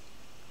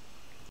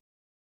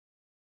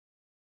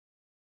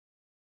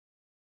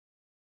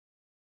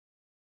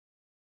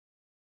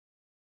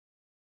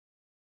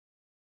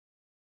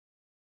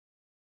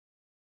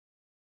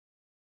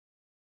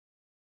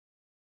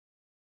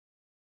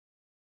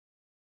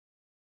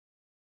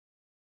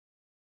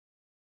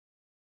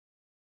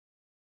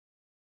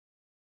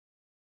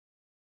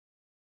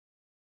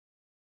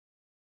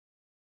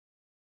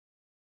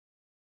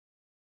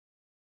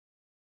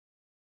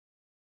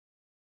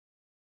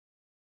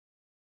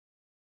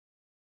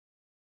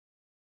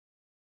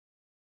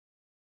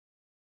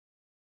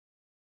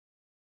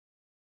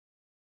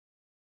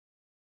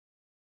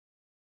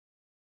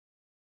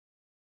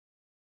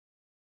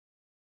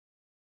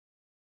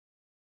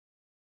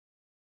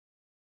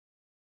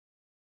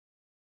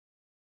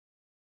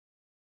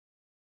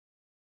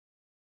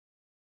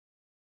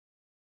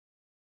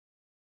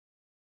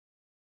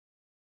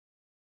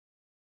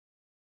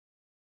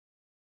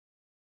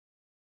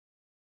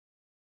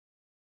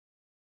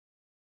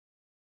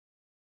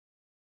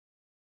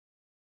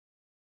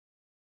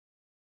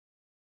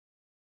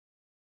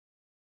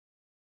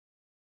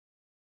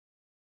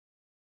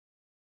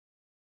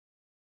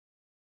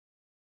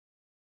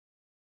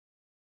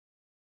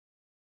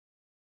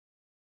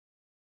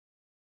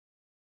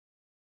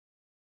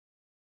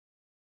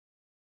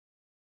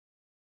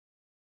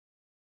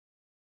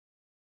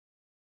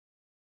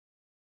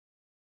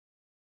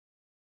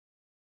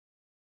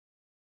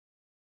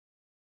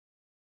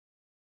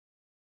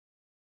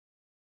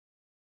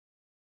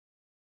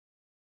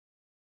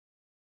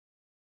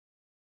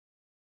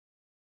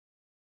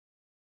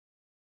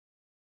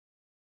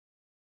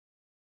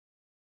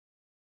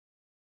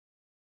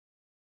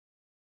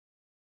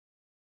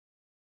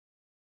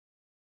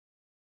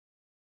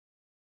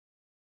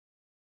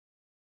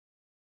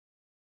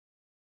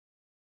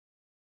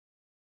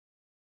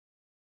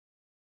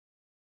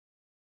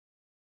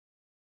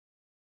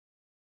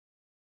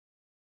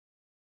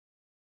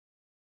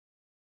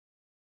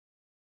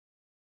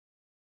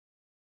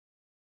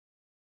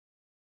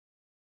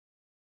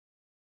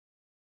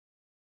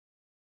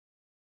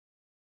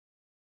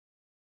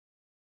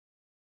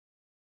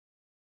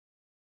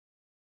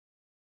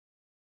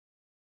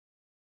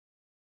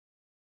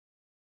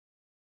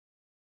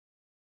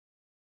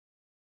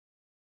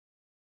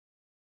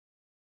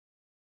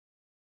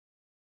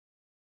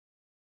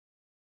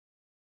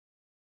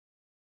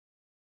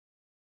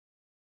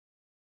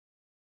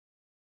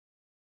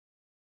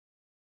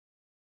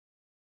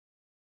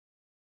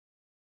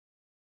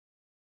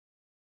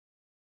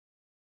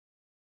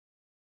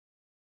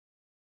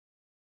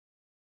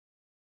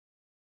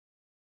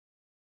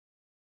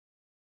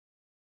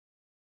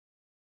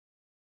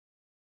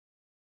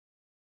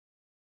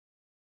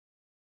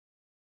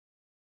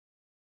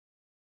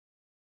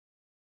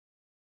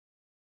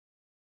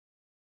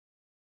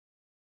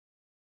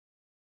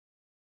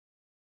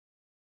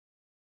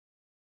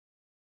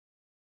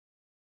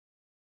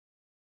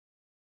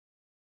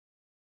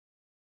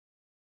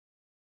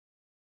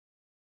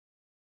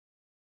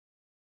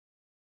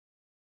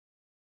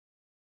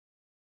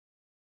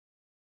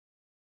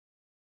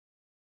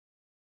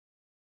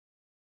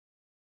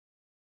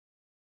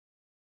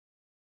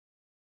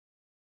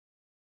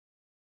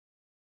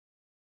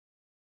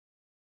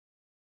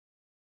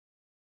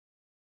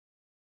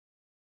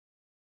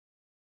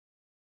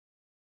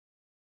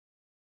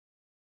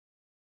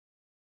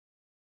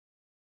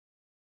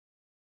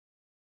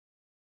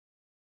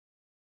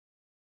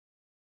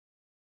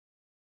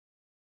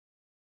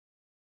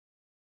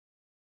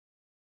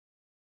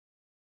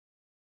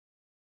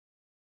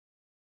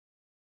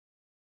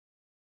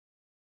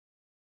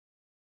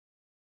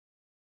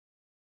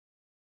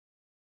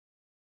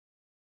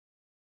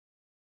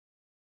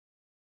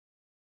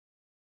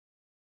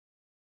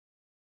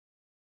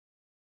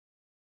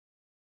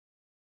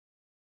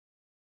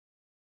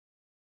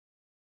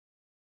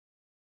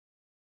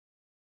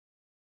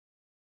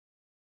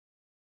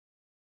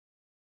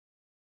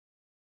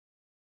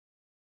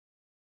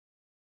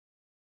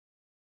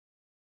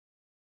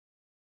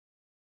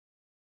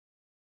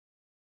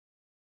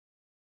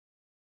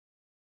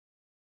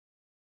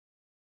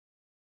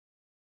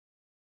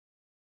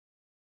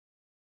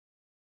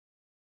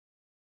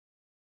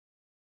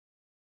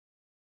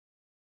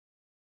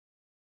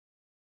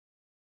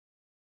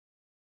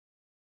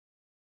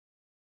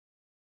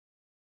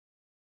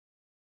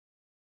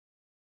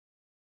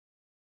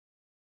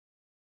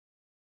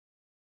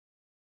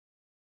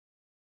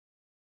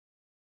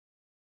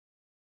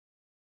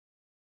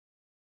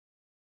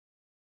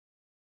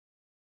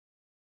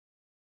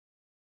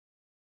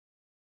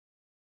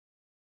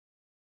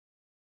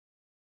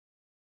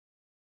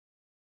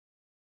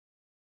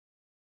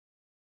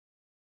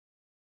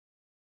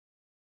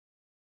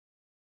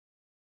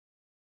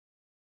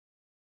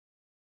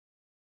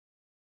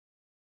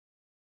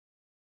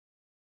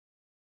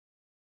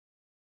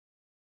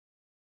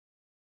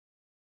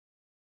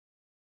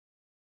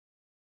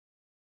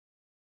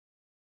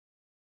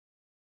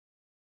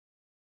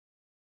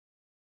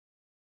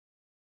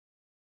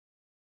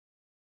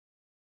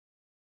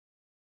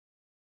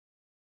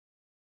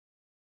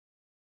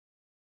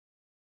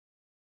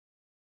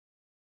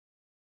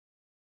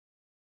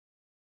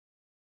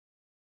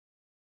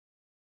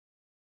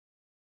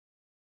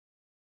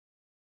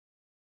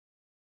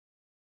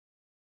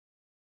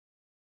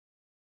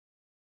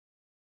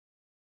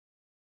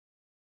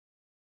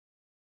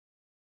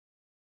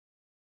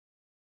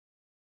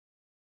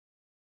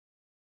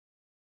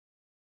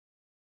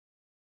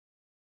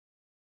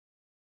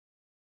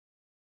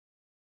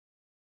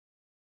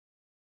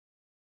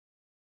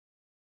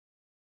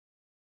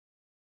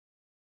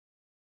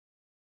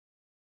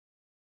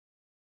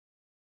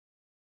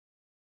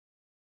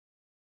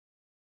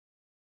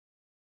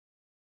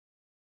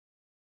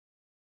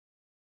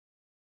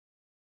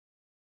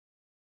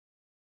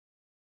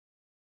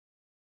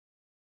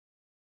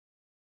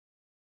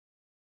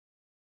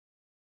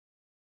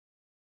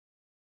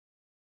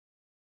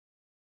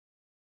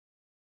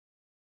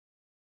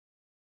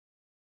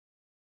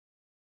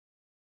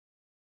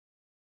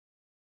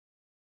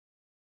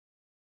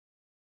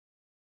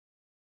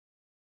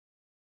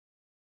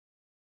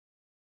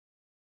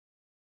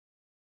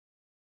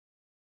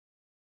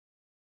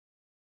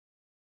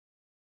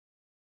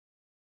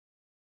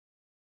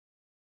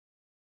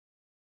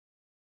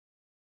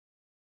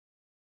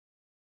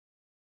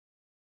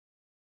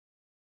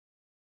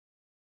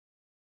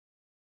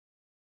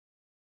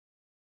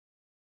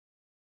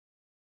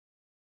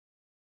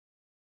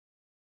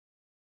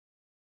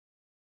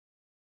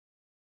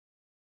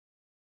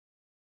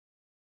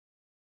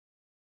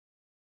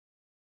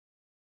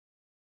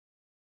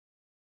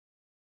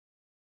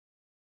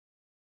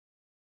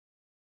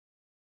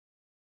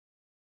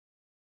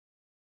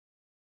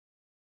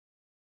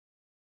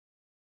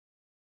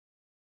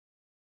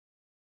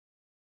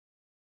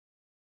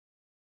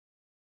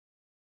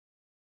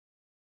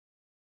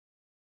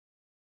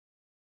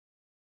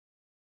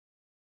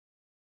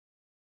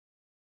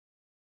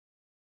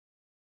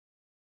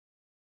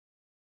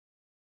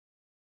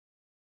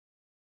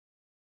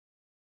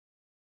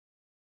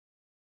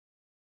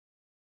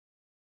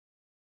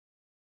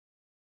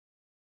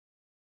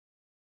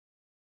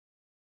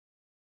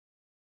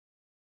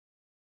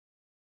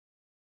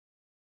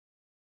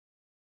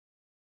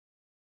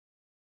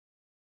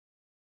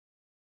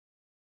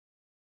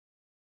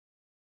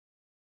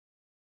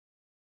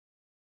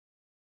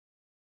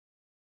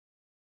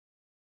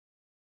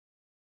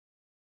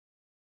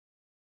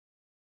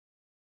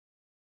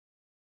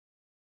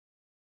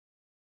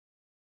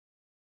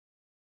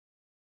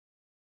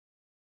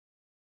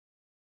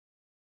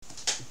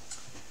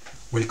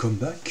 Welcome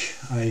back.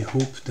 I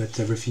hope that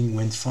everything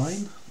went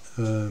fine.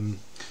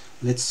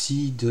 Let's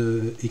see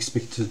the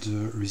expected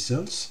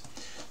results.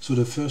 So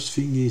the first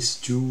thing is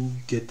to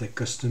get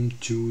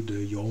accustomed to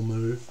the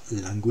YOML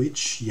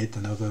language, yet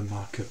another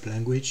markup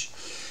language.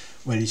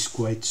 Well, it's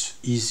quite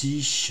easy.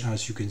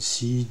 As you can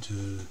see,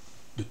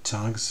 the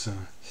tags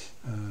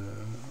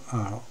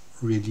are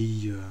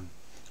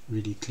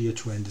really clear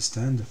to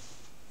understand.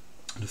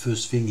 The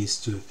first thing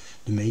is the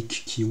make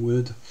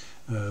keyword,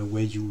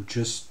 where you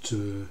just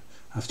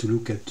have to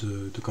look at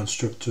the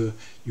constructor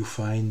you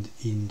find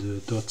in the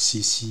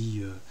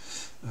 .cc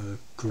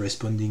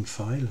corresponding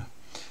file.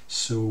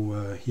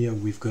 So here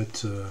we've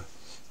got a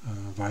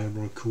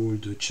variable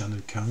called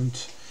channel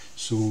count,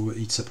 so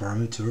it's a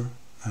parameter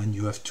and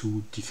you have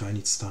to define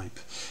its type.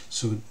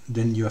 So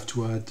then you have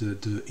to add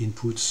the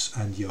inputs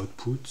and the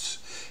outputs,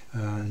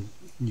 and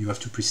you have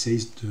to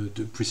precise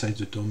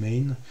the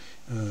domain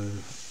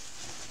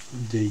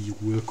they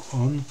work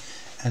on,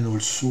 and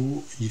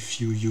also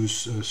if you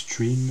use a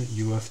stream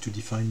you have to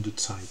define the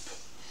type.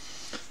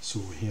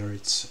 So here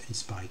it's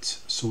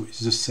byte. So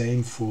it's the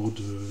same for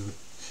the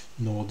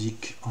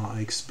Nordic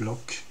RX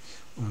block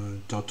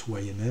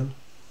 .yml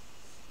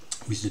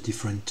with the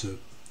different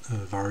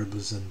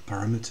variables and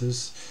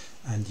parameters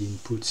and the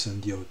inputs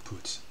and the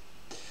outputs.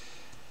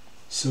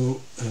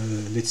 So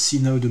let's see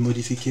now the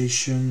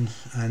modification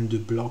and the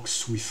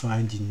blocks we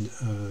find in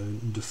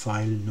the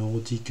file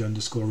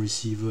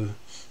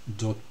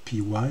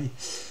nordic_receiver.py.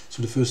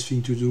 So the first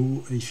thing to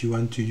do if you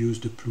want to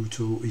use the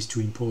Pluto is to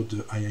import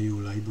the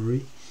IIO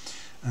library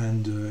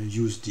and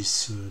use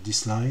this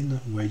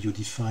line where you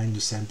define the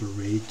sample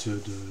rate,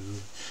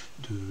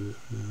 the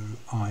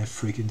RF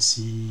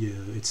frequency,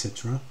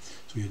 etc.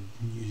 So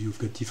you've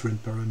got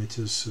different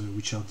parameters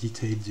which are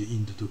detailed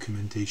in the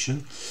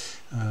documentation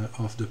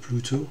of the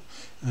Pluto.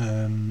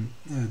 Then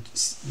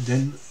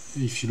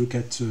if you look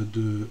at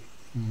the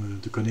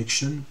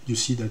connection, you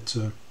see that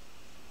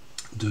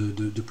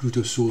the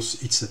Pluto source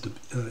is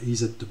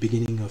at the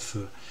beginning of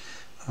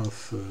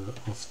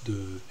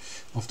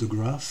the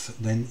graph.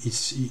 Then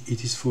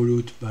it is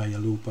followed by a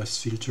low pass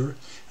filter,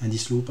 and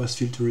this low pass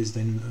filter is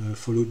then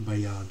followed by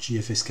a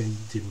GFSK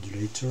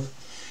demodulator,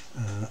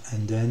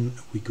 and then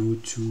we go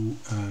to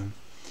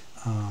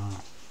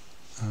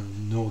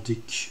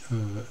Nordic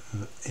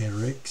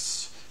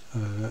RX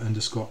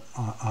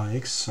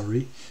 _RX,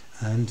 sorry,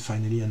 and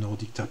finally a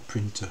Nordic tab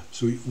printer.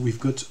 So we've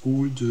got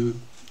all the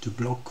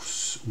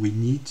blocks we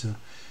need to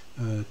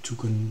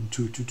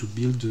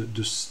build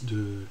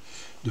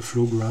the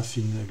flow graph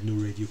in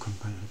GNURadio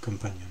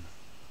Companion.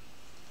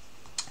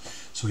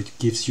 So it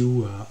gives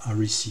you a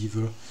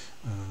receiver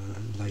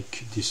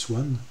like this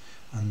one,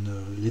 and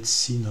let's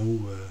see now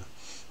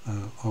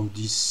how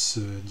this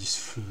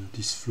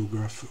flow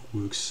graph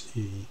works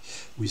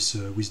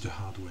with the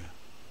hardware.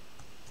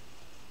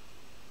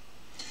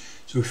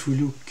 So if we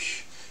look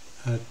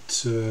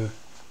at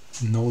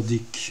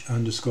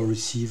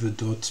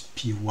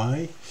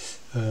Nordic_receiver.py,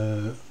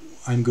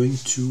 I'm going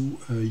to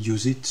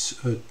use it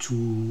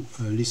to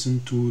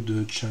listen to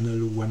the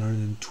channel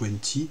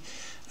 120,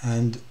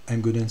 and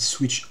I'm going to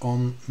switch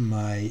on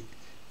my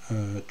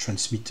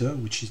transmitter,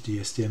 which is the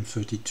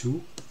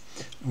STM32,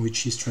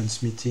 which is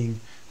transmitting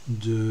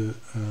the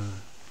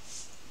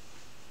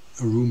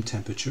room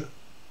temperature.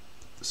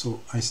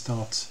 So I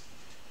start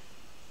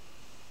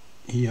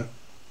here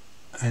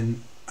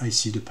and I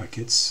see the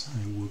packets,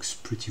 and it works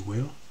pretty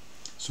well.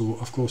 So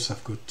of course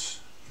I've got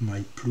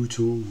my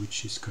Pluto,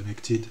 which is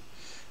connected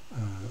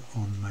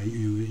on my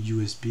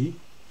USB,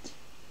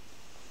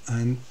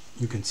 and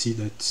you can see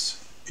that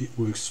it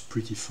works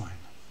pretty fine.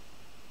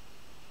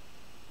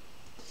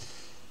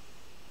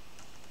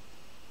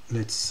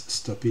 Let's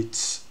stop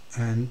it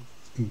and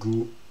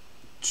go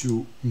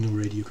to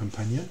GNURadio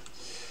Companion.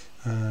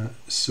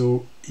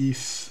 So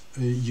if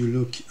you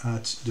look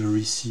at the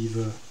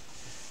receiver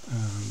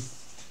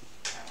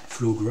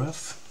flow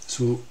graph,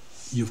 so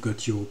you've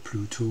got your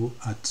Pluto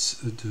at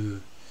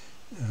the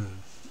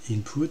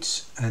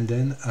input, and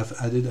then I've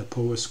added a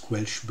power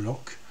squelch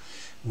block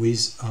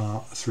with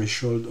a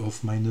threshold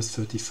of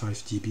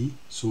 -35 dB,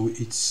 so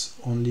it's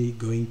only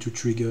going to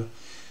trigger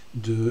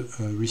the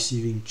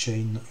receiving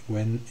chain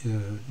when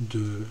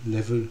the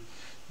level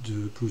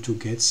the Pluto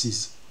gets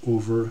is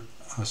over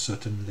a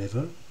certain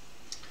level.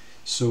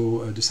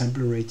 So the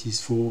sample rate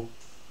is 4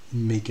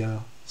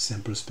 mega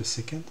samples per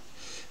second.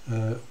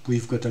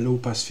 We've got a low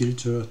pass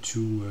filter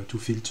to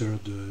filter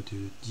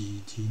the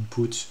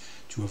input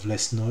to have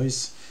less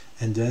noise,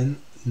 and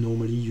then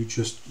normally you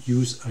just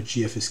use a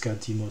GFSK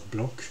demod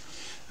block,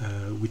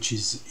 which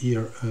is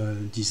here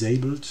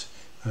disabled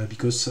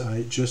because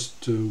I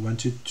just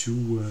wanted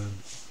to,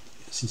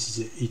 since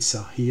it's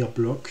a here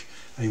block,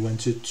 I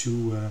wanted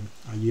to a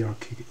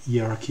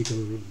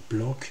hierarchical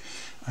block.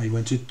 I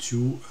wanted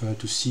to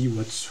see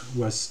what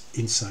was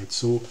inside.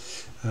 So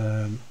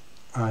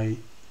I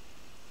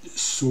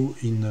saw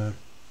in a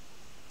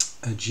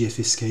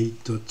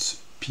gfsk.py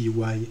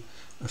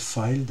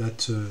file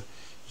that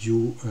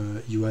you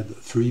had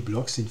 3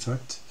 blocks. In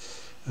fact,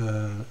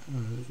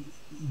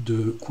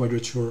 the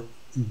quadrature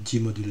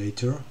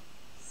demodulator,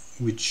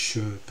 which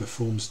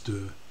performs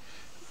the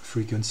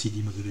frequency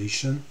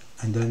demodulation,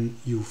 and then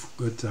you've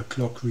got a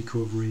clock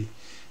recovery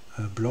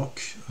block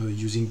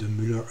using the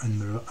Müller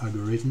and Müller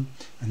algorithm,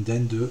 and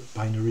then the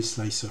binary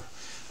slicer.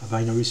 A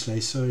binary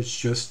slicer is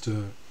just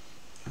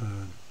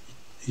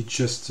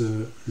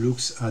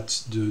looks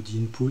at the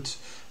input.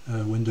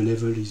 When the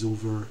level is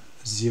over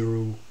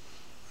 0,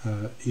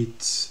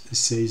 it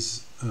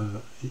says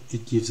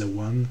it gives a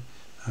 1,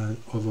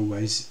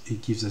 otherwise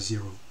it gives a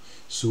 0.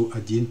 So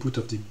at the input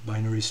of the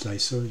binary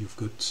slicer you've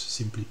got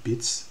simply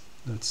bits.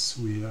 That's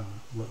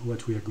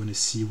what we are going to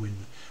see when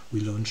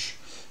we launch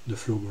the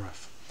flow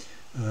graph.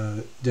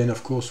 Then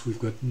of course we've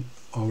got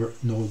our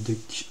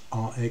Nordic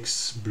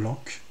RX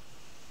block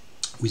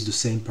with the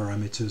same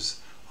parameters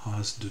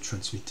as the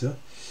transmitter,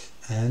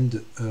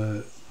 and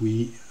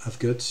we have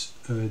got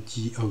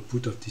the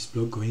output of this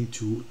block going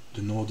to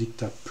the Nordic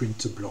tap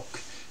printer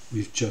block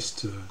we've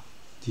just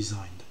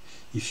designed.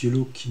 If you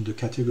look in the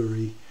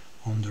category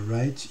on the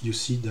right, you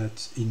see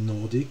that in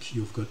Nordic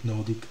you've got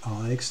Nordic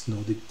RX,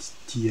 Nordic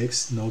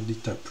TX,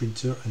 Nordic tap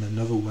printer, and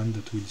another one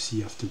that we'll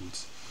see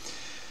afterwards.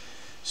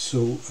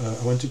 So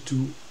I wanted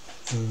to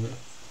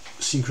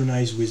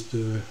synchronize with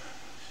the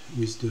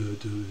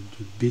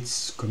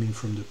bits coming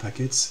from the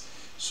packets.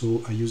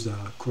 So I used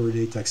a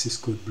correlate access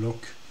code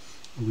block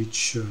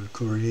which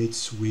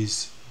correlates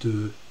with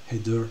the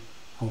header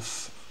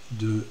of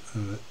the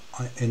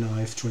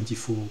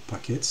NRF24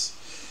 packets,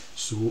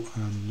 so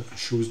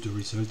shows the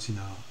results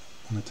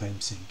on a time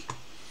sync.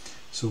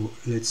 So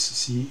let's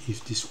see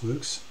if this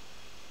works.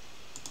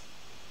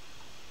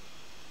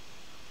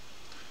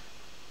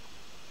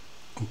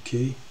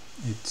 Okay,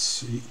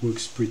 it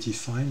works pretty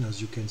fine,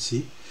 as you can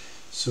see.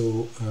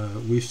 So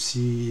we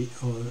see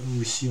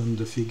on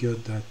the figure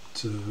that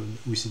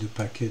we see the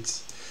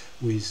packets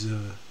with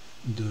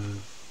the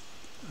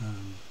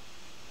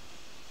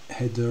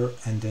header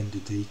and then the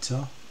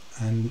data,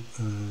 and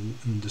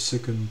in the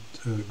second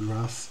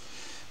graph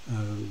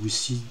we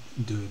see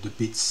the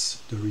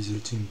bits, the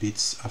resulting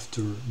bits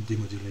after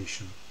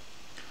demodulation.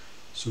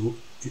 So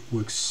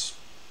it's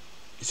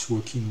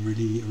working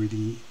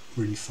really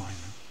fine.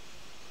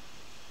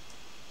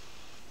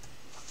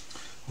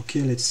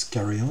 Okay, let's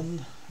carry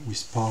on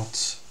with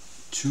part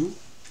 2.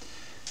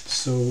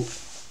 So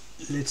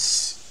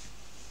let's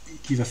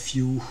give a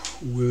few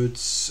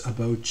words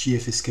about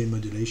GFSK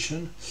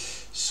modulation.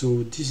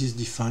 So this is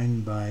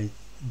defined by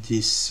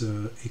this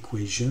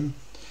equation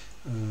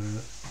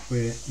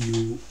where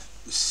you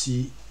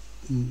see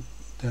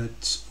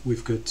that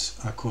we've got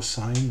a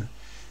cosine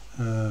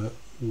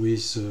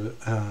with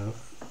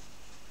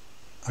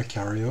a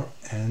carrier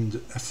and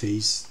a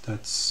phase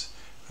that's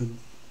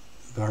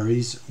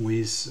varies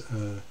with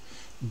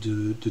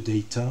the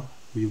data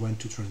we want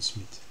to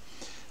transmit.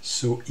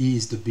 So E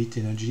is the bit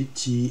energy,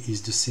 T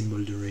is the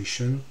symbol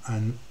duration,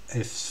 and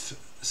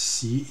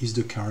FC is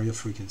the carrier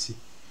frequency.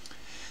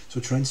 So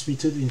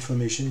transmitted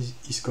information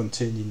is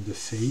contained in the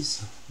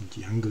phase,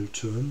 the angle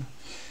term.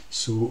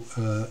 So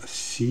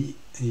phi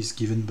is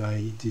given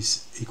by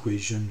this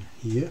equation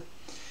here,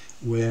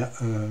 where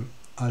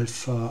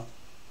alpha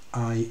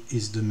I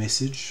is the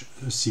message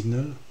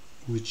signal,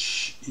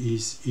 which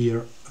is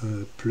here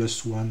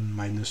 +1,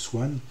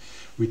 -1,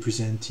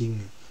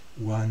 representing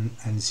 1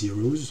 and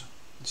zeros.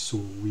 So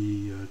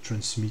we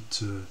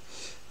transmit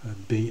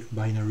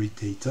binary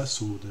data,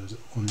 so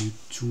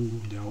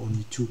there are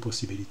only two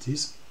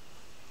possibilities.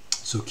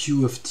 So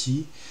Q of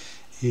T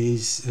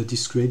is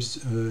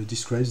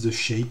describes the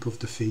shape of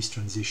the phase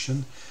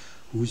transition,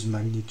 whose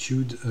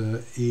magnitude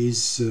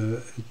is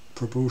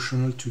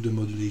proportional to the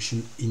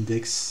modulation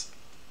index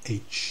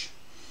H.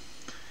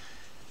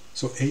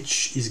 So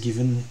H is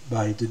given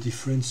by the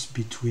difference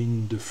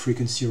between the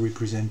frequency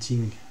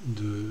representing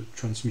the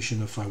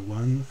transmission of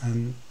A1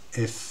 and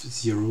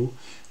F0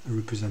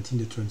 representing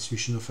the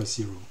transmission of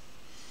A0.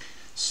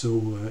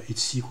 So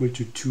it's equal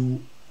to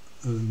 2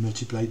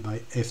 multiplied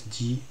by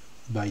Fd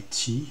by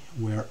T,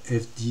 where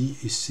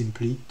Fd is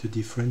simply the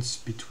difference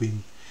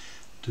between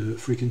the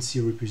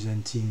frequency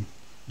representing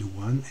the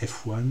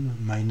F1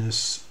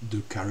 minus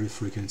the carrier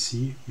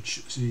frequency,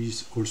 which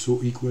is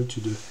also equal to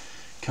the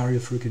carrier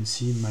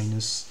frequency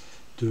minus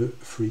the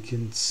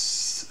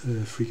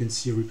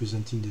frequency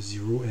representing the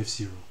 0,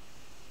 F0.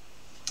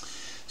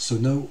 So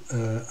now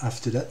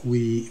after that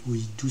we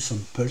do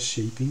some pulse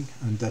shaping,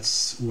 and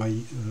that's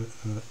why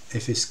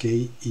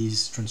FSK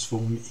is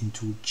transformed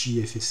into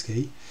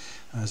GFSK.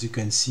 As you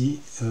can see,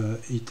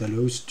 it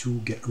allows to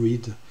get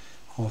rid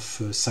of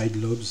side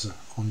lobes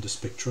on the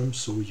spectrum,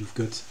 so you've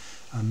got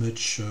a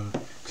much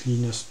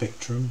cleaner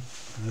spectrum.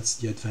 That's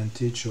the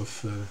advantage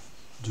of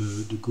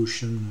the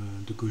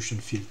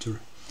Gaussian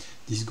filter.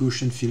 This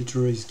Gaussian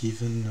filter is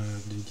given,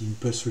 the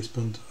impulse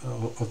response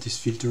of this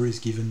filter is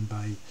given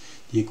by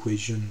the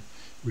equation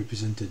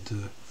represented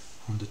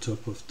on the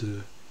top of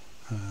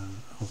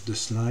the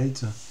slide.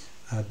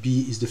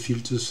 B is the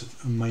filter's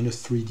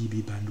 -3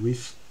 dB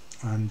bandwidth,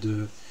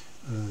 and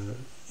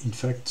in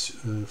fact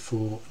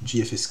for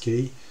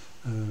GFSK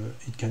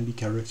it can be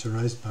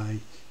characterized by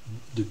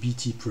the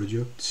BT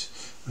product.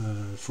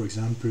 For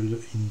example,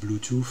 in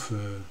Bluetooth,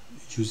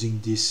 using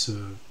this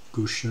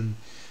Gaussian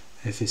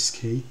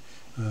FSK,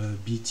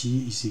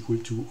 BT is equal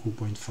to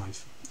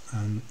 0.5.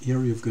 And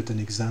here you've got an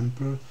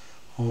example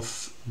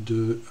of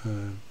the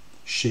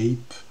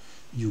shape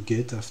you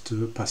get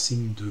after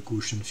passing the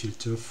Gaussian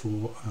filter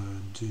for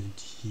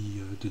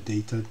the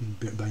data,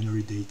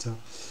 binary data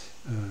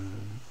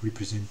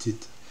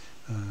represented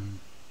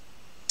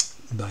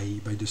by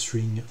the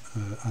string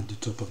at the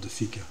top of the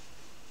figure.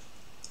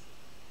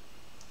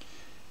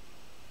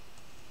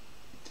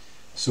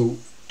 So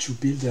to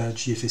build a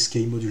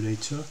GFSK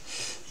modulator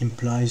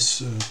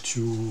implies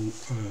to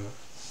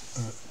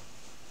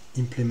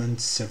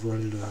implement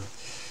several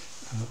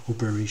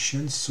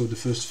operations. So the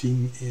first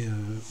thing,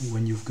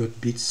 when you've got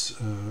bits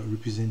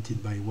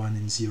represented by 1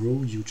 and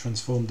 0, you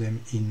transform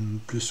them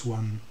in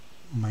 +1,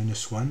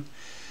 -1.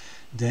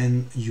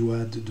 Then you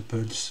add the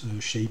pulse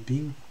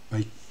shaping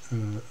by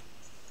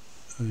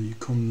you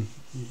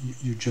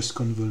just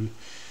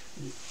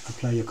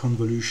apply a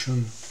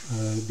convolution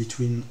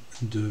between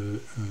the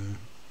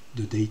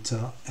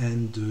data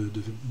and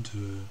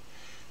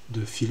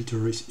the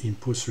filter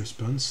impulse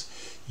response.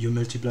 You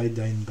multiply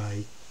them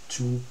by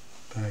 2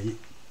 by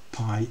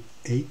pi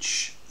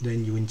h,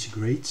 then you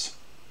integrate,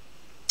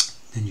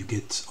 then you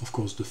get of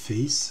course the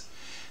phase,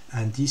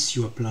 and this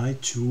you apply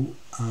to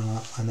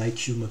an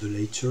IQ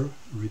modulator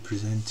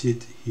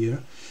represented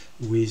here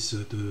with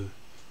the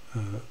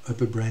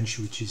upper branch,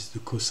 which is the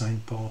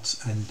cosine part,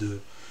 and the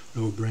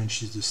lower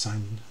branch is the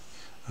sine,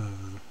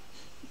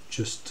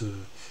 just the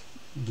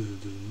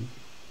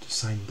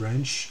sine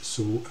branch.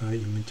 So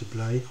you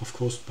multiply of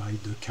course by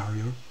the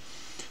carrier,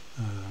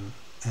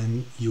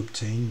 and you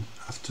obtain,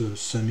 after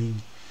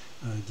summing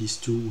these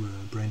two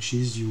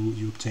branches,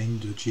 you obtain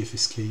the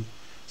GFSK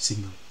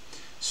signal.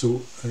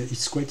 So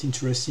it's quite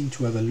interesting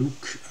to have a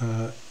look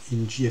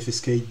in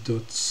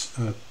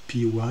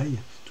gfsk.py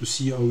to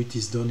see how it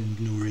is done in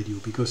GNU Radio,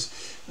 because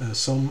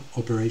some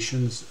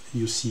operations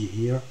you see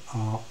here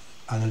are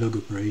analog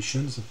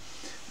operations,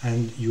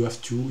 and you have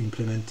to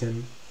implement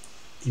them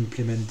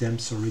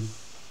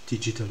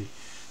digitally.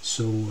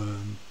 So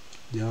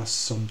there are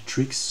some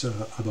tricks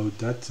about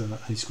that, and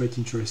it's quite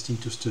interesting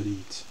to study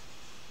it.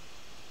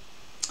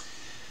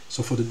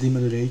 So for the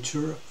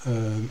demodulator,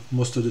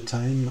 most of the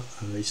time,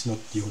 it's not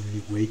the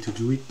only way to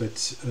do it,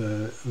 but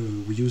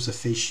we use a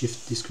phase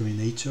shift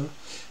discriminator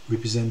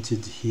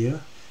represented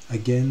here.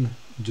 Again,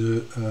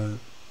 the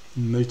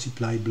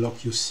multiply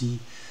block you see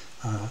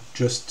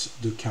just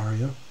the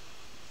carrier,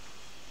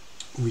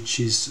 which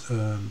is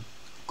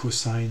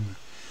cosine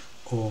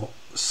or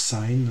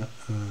sine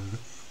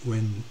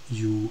when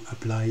you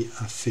apply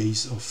a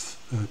phase of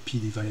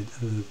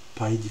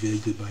pi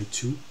divided by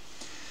 2.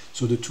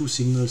 So the two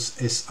signals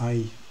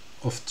Si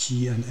of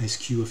t and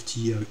Sq of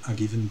t are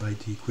given by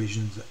the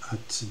equations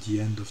at the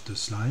end of the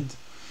slide.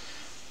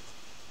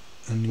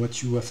 And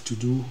what you have to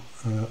do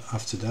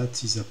after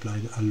that is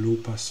apply a low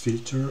pass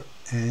filter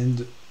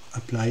and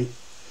apply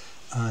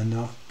an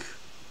arc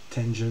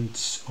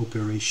tangent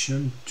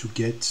operation to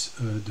get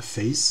the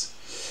phase.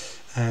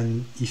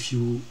 And if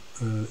you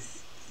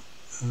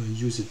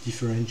use a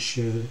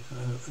differentiation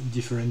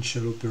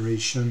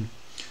operation,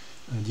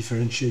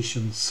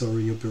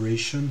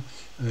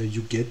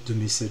 you get the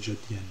message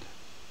at the end.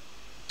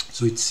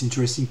 So it's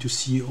interesting to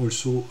see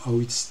also how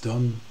it's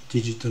done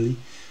digitally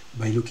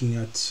by looking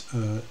at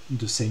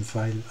the same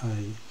file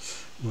I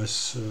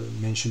was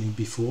mentioning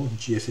before,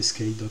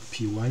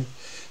 gfsk.py,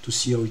 to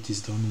see how it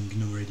is done in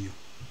GNU Radio.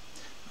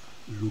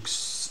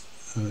 Looks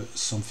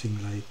something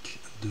like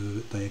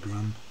the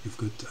diagram you've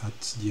got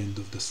at the end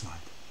of the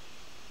slide.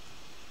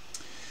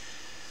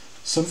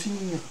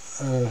 Something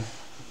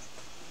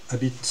a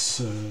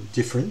bit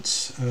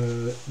different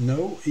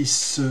now is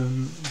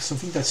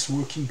something that's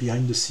working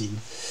behind the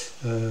scene.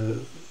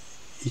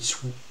 It's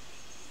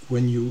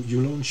when you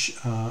launch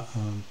a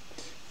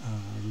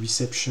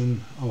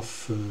reception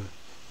of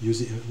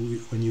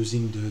when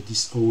using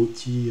this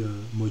IoT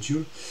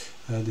module,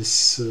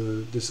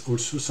 there's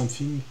also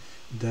something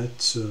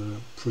that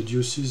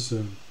produces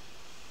a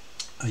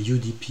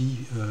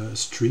UDP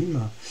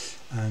stream,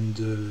 and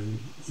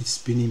it's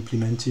been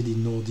implemented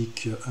in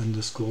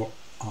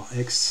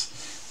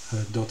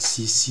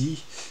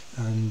Nordic_RX.cc,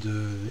 and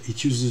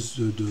it uses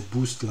the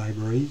Boost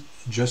library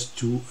just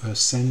to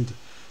send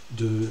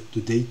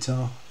the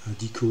data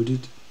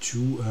decoded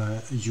to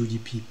a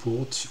UDP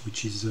port,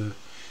 which is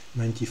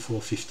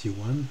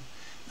 9451,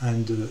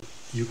 and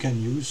you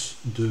can use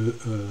the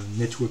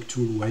network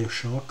tool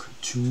Wireshark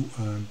to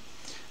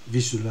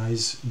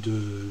visualize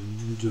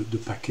the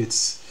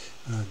packets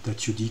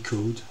that you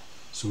decode.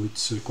 So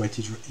it's quite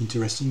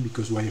interesting,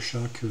 because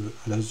Wireshark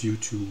allows you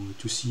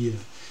to see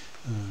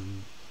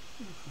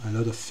a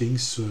lot of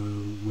things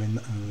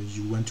when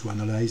you want to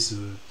analyze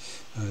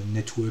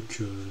network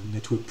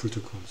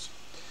protocols.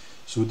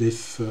 So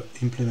they've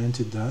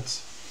implemented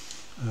that.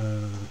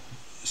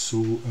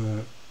 So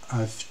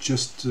I've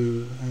just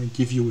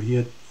give you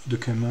here the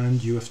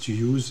command you have to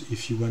use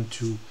if you want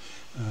to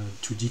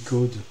to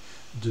decode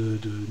the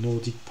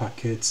Nordic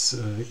packets,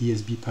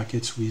 ESB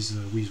packets with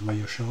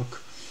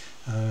Wireshark.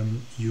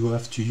 You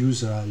have to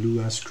use a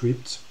Lua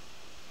script,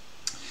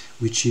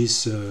 which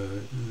is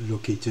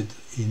located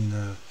in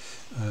the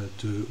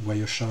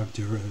Wireshark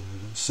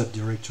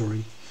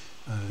subdirectory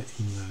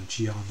in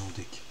GR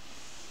Nordic.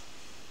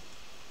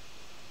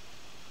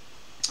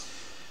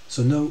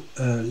 So now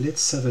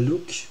let's have a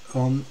look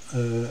on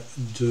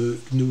the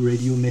GNU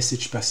Radio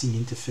message passing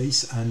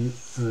interface and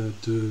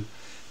the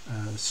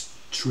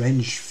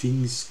strange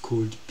things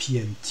called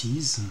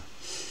PMTs,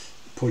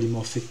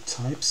 polymorphic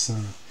types.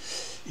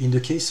 In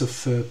the case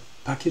of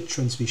packet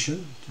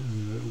transmission,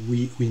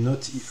 we're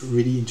not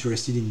really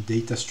interested in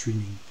data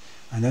streaming,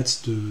 and that's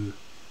the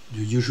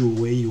usual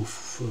way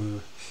of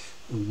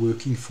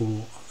working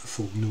for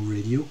GNU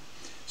Radio.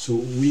 So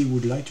we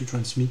would like to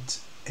transmit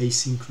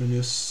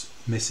asynchronous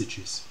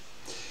messages.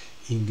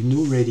 In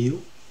GNU Radio,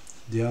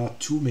 there are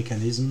two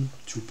mechanisms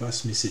to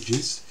pass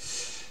messages: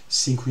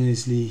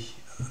 synchronously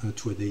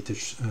to a data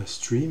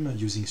stream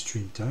using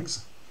stream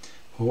tags,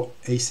 or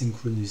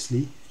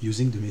asynchronously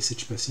using the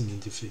message passing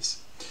interface.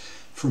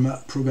 From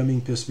a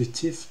programming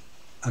perspective,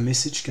 a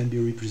message can be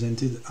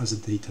represented as a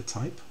data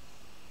type.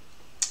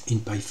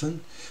 In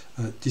Python,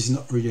 this is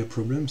not really a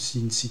problem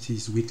since it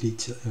is weakly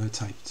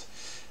typed.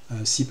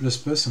 C++,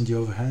 on the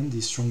other hand,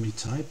 is strongly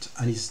typed,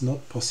 and it's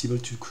not possible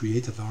to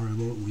create a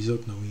variable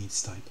without knowing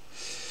its type.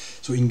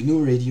 So in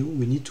GNU Radio,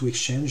 we need to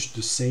exchange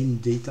the same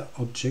data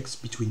objects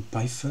between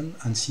Python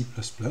and C++.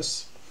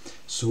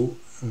 So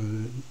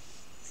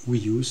we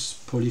use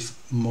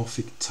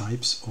polymorphic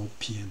types, or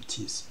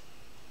PMTs.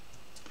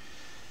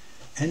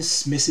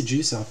 Hence,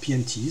 messages are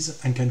PMTs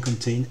and can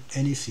contain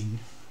anything,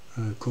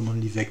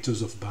 commonly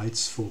vectors of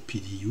bytes for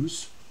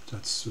PDUs,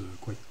 that's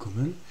quite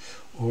common,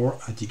 or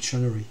a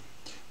dictionary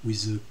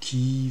with a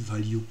key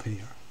value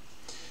pair.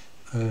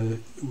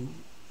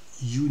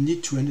 You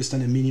need to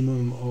understand a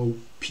minimum how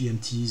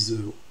PMTs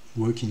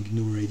work in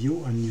GNU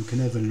Radio, and you can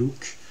have a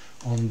look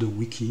on the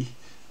wiki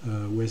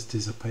where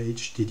there's a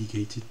page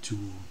dedicated to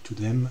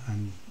them,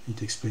 and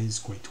it explains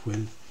quite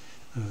well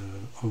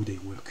how they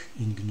work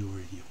in GNU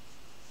Radio.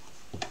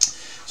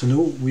 So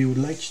now we would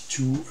like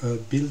to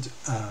build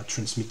a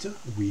transmitter.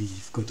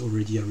 We've got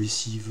already a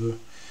receiver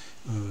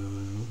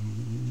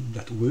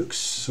that works.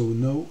 So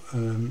now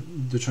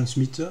the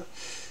transmitter,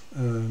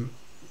 the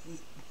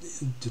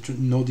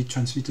Nordic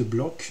transmitter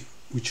block,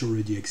 which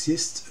already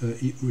exists,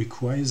 it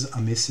requires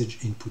a message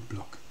input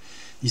block.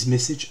 This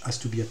message has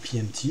to be a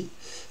PMT,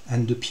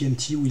 and the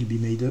PMT will be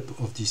made up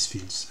of these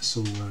fields.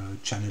 So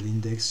channel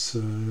index,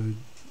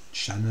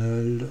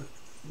 channel,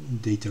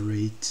 data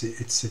rate,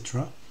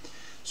 etc.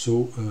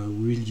 So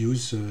we will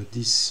use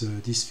these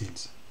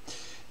fields.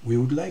 We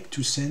would like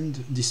to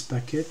send this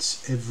packet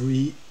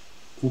every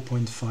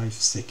 0.5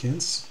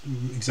 seconds,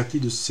 exactly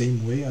the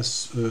same way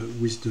as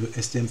with the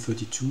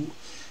STM32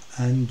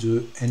 and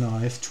the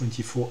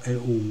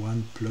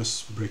NRF24L01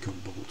 plus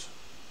breakout board.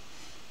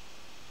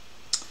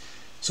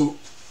 So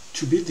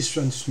to build this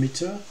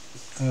transmitter,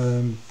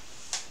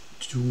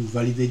 to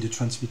validate the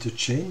transmitter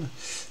chain,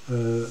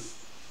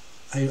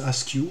 I'll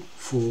ask you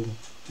for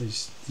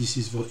this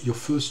is your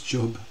first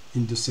job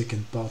in the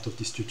second part of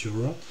this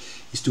tutorial,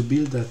 is to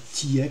build a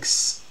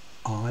TX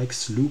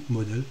RX loop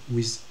model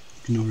with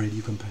GNU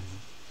Radio Companion.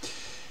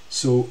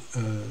 So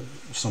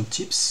some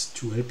tips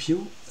to help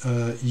you: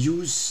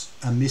 use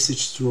a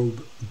message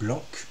strobe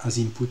block as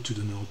input to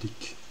the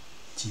Nordic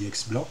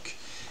TX block,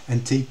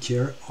 and take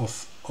care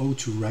of how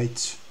to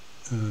write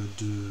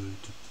the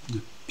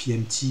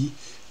PMT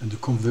and the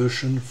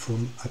conversion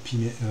from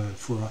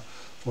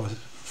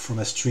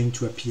a string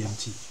to a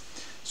PMT.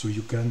 So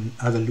you can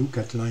have a look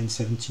at line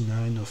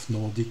 79 of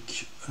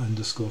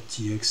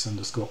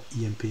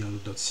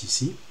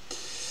Nordic_TX_EMPL.cc.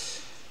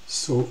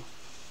 So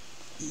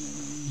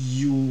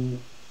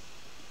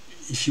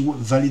if you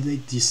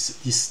validate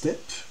this step,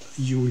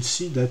 you will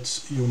see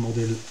that your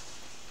model,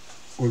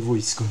 although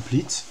it's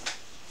complete,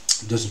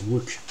 doesn't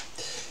work.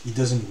 It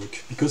doesn't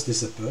work because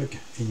there's a bug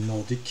in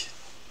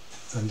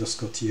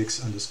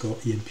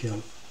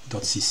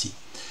Nordic_TX_EMPL.cc.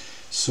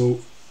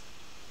 So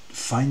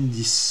find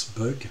this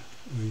bug,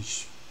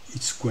 which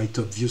it's quite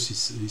obvious,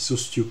 it's so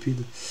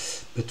stupid,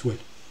 but well.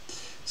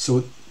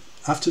 So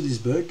after this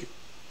bug,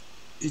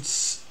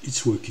 it's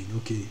working,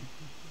 okay.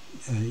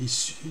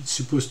 It's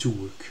supposed to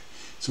work.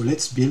 So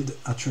let's build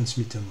a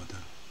transmitter model.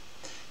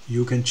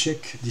 You can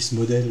check this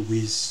model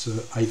with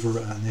either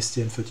an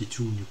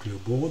STM32 nuclear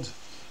board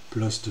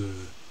plus the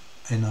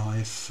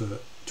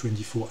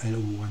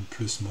NRF24L01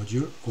 plus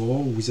module,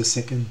 or with a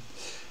second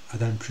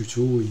Adam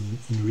Pluto in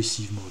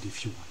receive mode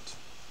if you want.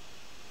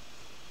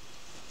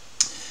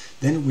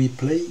 Then we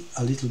play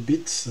a little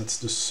bit. That's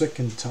the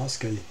second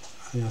task I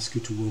ask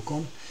you to work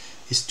on,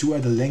 is to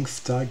add a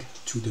length tag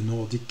to the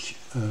Nordic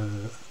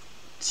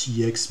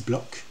TX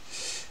block,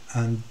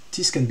 and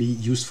this can be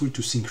useful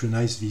to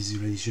synchronize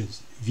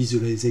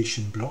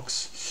visualization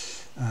blocks.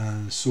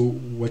 So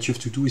what you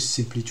have to do is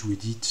simply to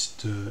edit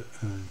the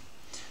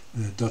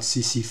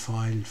 .cc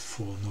file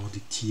for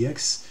Nordic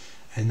TX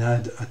and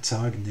add a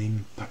tag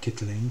named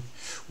packet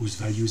length, whose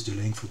value is the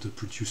length of the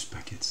produced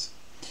packets.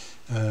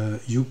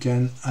 You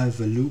can have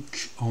a look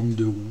on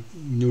the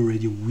GNU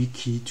Radio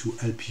wiki to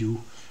help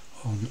you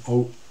on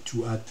how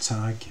to add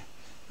tag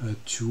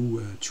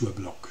to a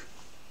block.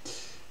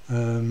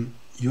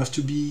 You have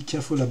to be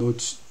careful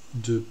about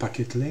the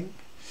packet length,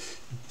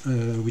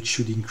 which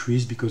should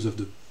increase because of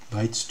the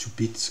bytes to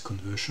bits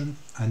conversion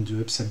and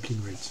the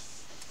upsampling rate.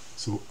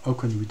 So how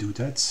can we do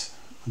that?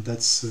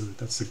 That's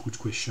a good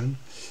question,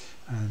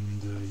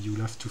 and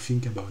you'll have to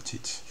think about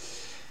it.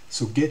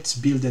 So get,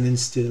 build and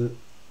install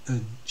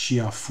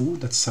GRFoo.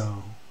 That's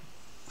our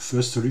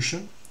first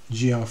solution.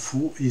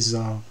 GRFoo is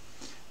an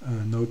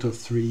out of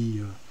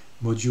 3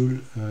 module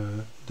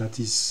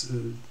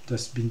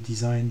that's been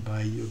designed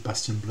by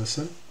Bastian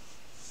Blossel,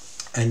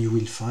 and you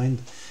will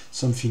find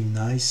something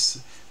nice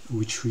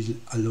which will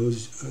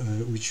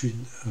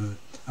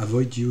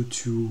avoid you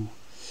to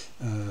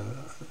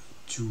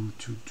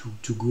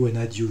go and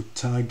add your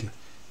tag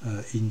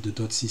in the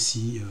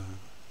 .cc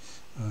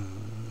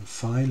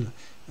file,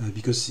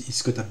 because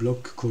it's got a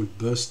block called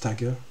burst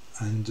tagger,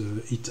 and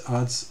it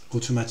adds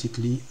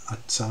automatically a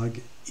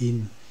tag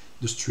in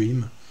the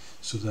stream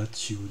so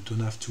that you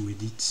don't have to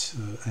edit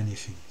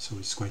anything. So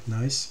it's quite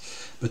nice.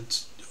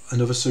 But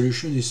another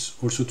solution is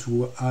also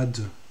to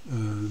add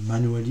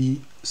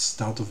manually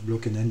start of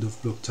block and end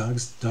of block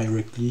tags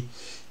directly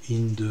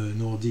in the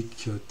Nordic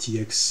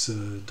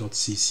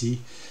tx.cc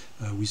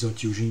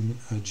without using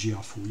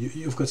GRFoo.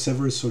 You've got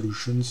several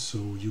solutions, so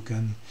you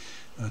can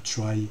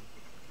try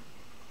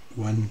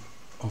one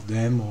of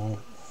them or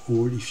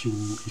all if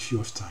you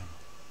have time.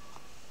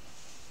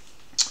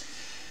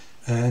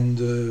 And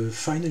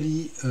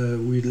finally,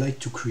 we'd like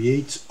to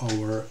create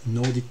our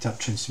Nordic tap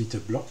transmitter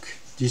block.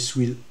 This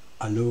will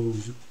allow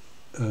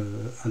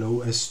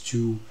us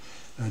to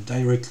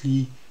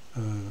directly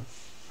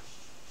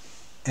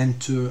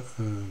enter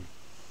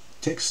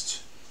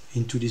text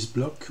into this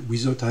block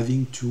without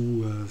having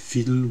to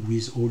fiddle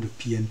with all the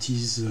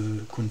PMT's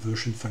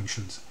conversion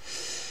functions.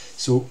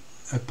 So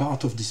a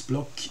part of this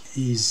block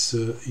is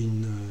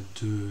in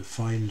the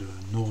file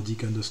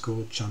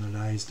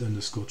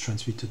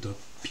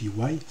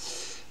nordic_channelized_transmitter.py.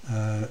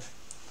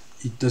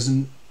 It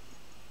doesn't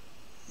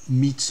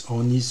meet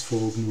our needs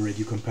for GNU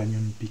Radio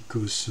Companion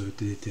because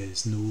there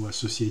is no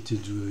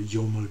associated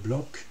YOML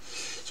block.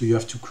 So you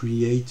have to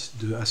create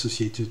the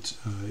associated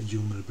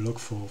YOML block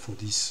for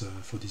this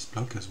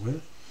block as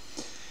well.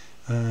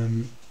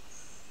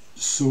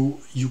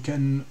 So you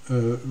can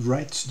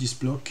write this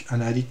block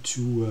and add it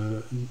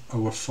to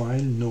our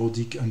file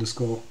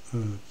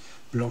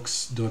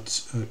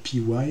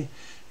nordic_blocks.py.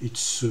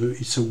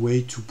 It's a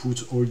way to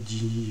put all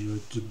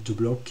the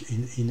block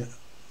in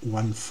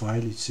one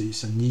file.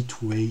 It's a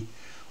neat way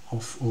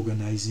of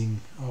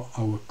organizing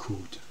our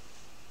code.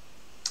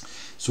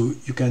 So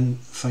you can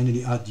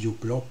finally add your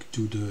block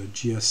to the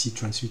GRC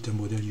transmitter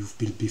model you've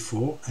built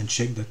before and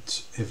check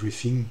that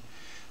everything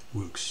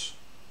works.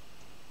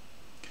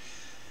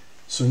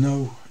 So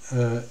now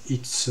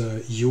it's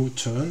your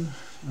turn.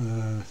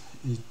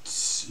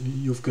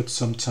 You've got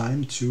some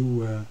time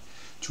to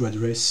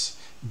address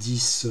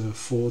these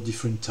 4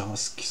 different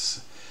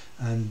tasks,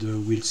 and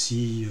we'll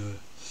see.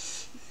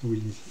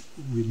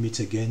 We'll meet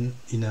again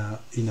in a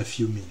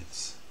few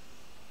minutes.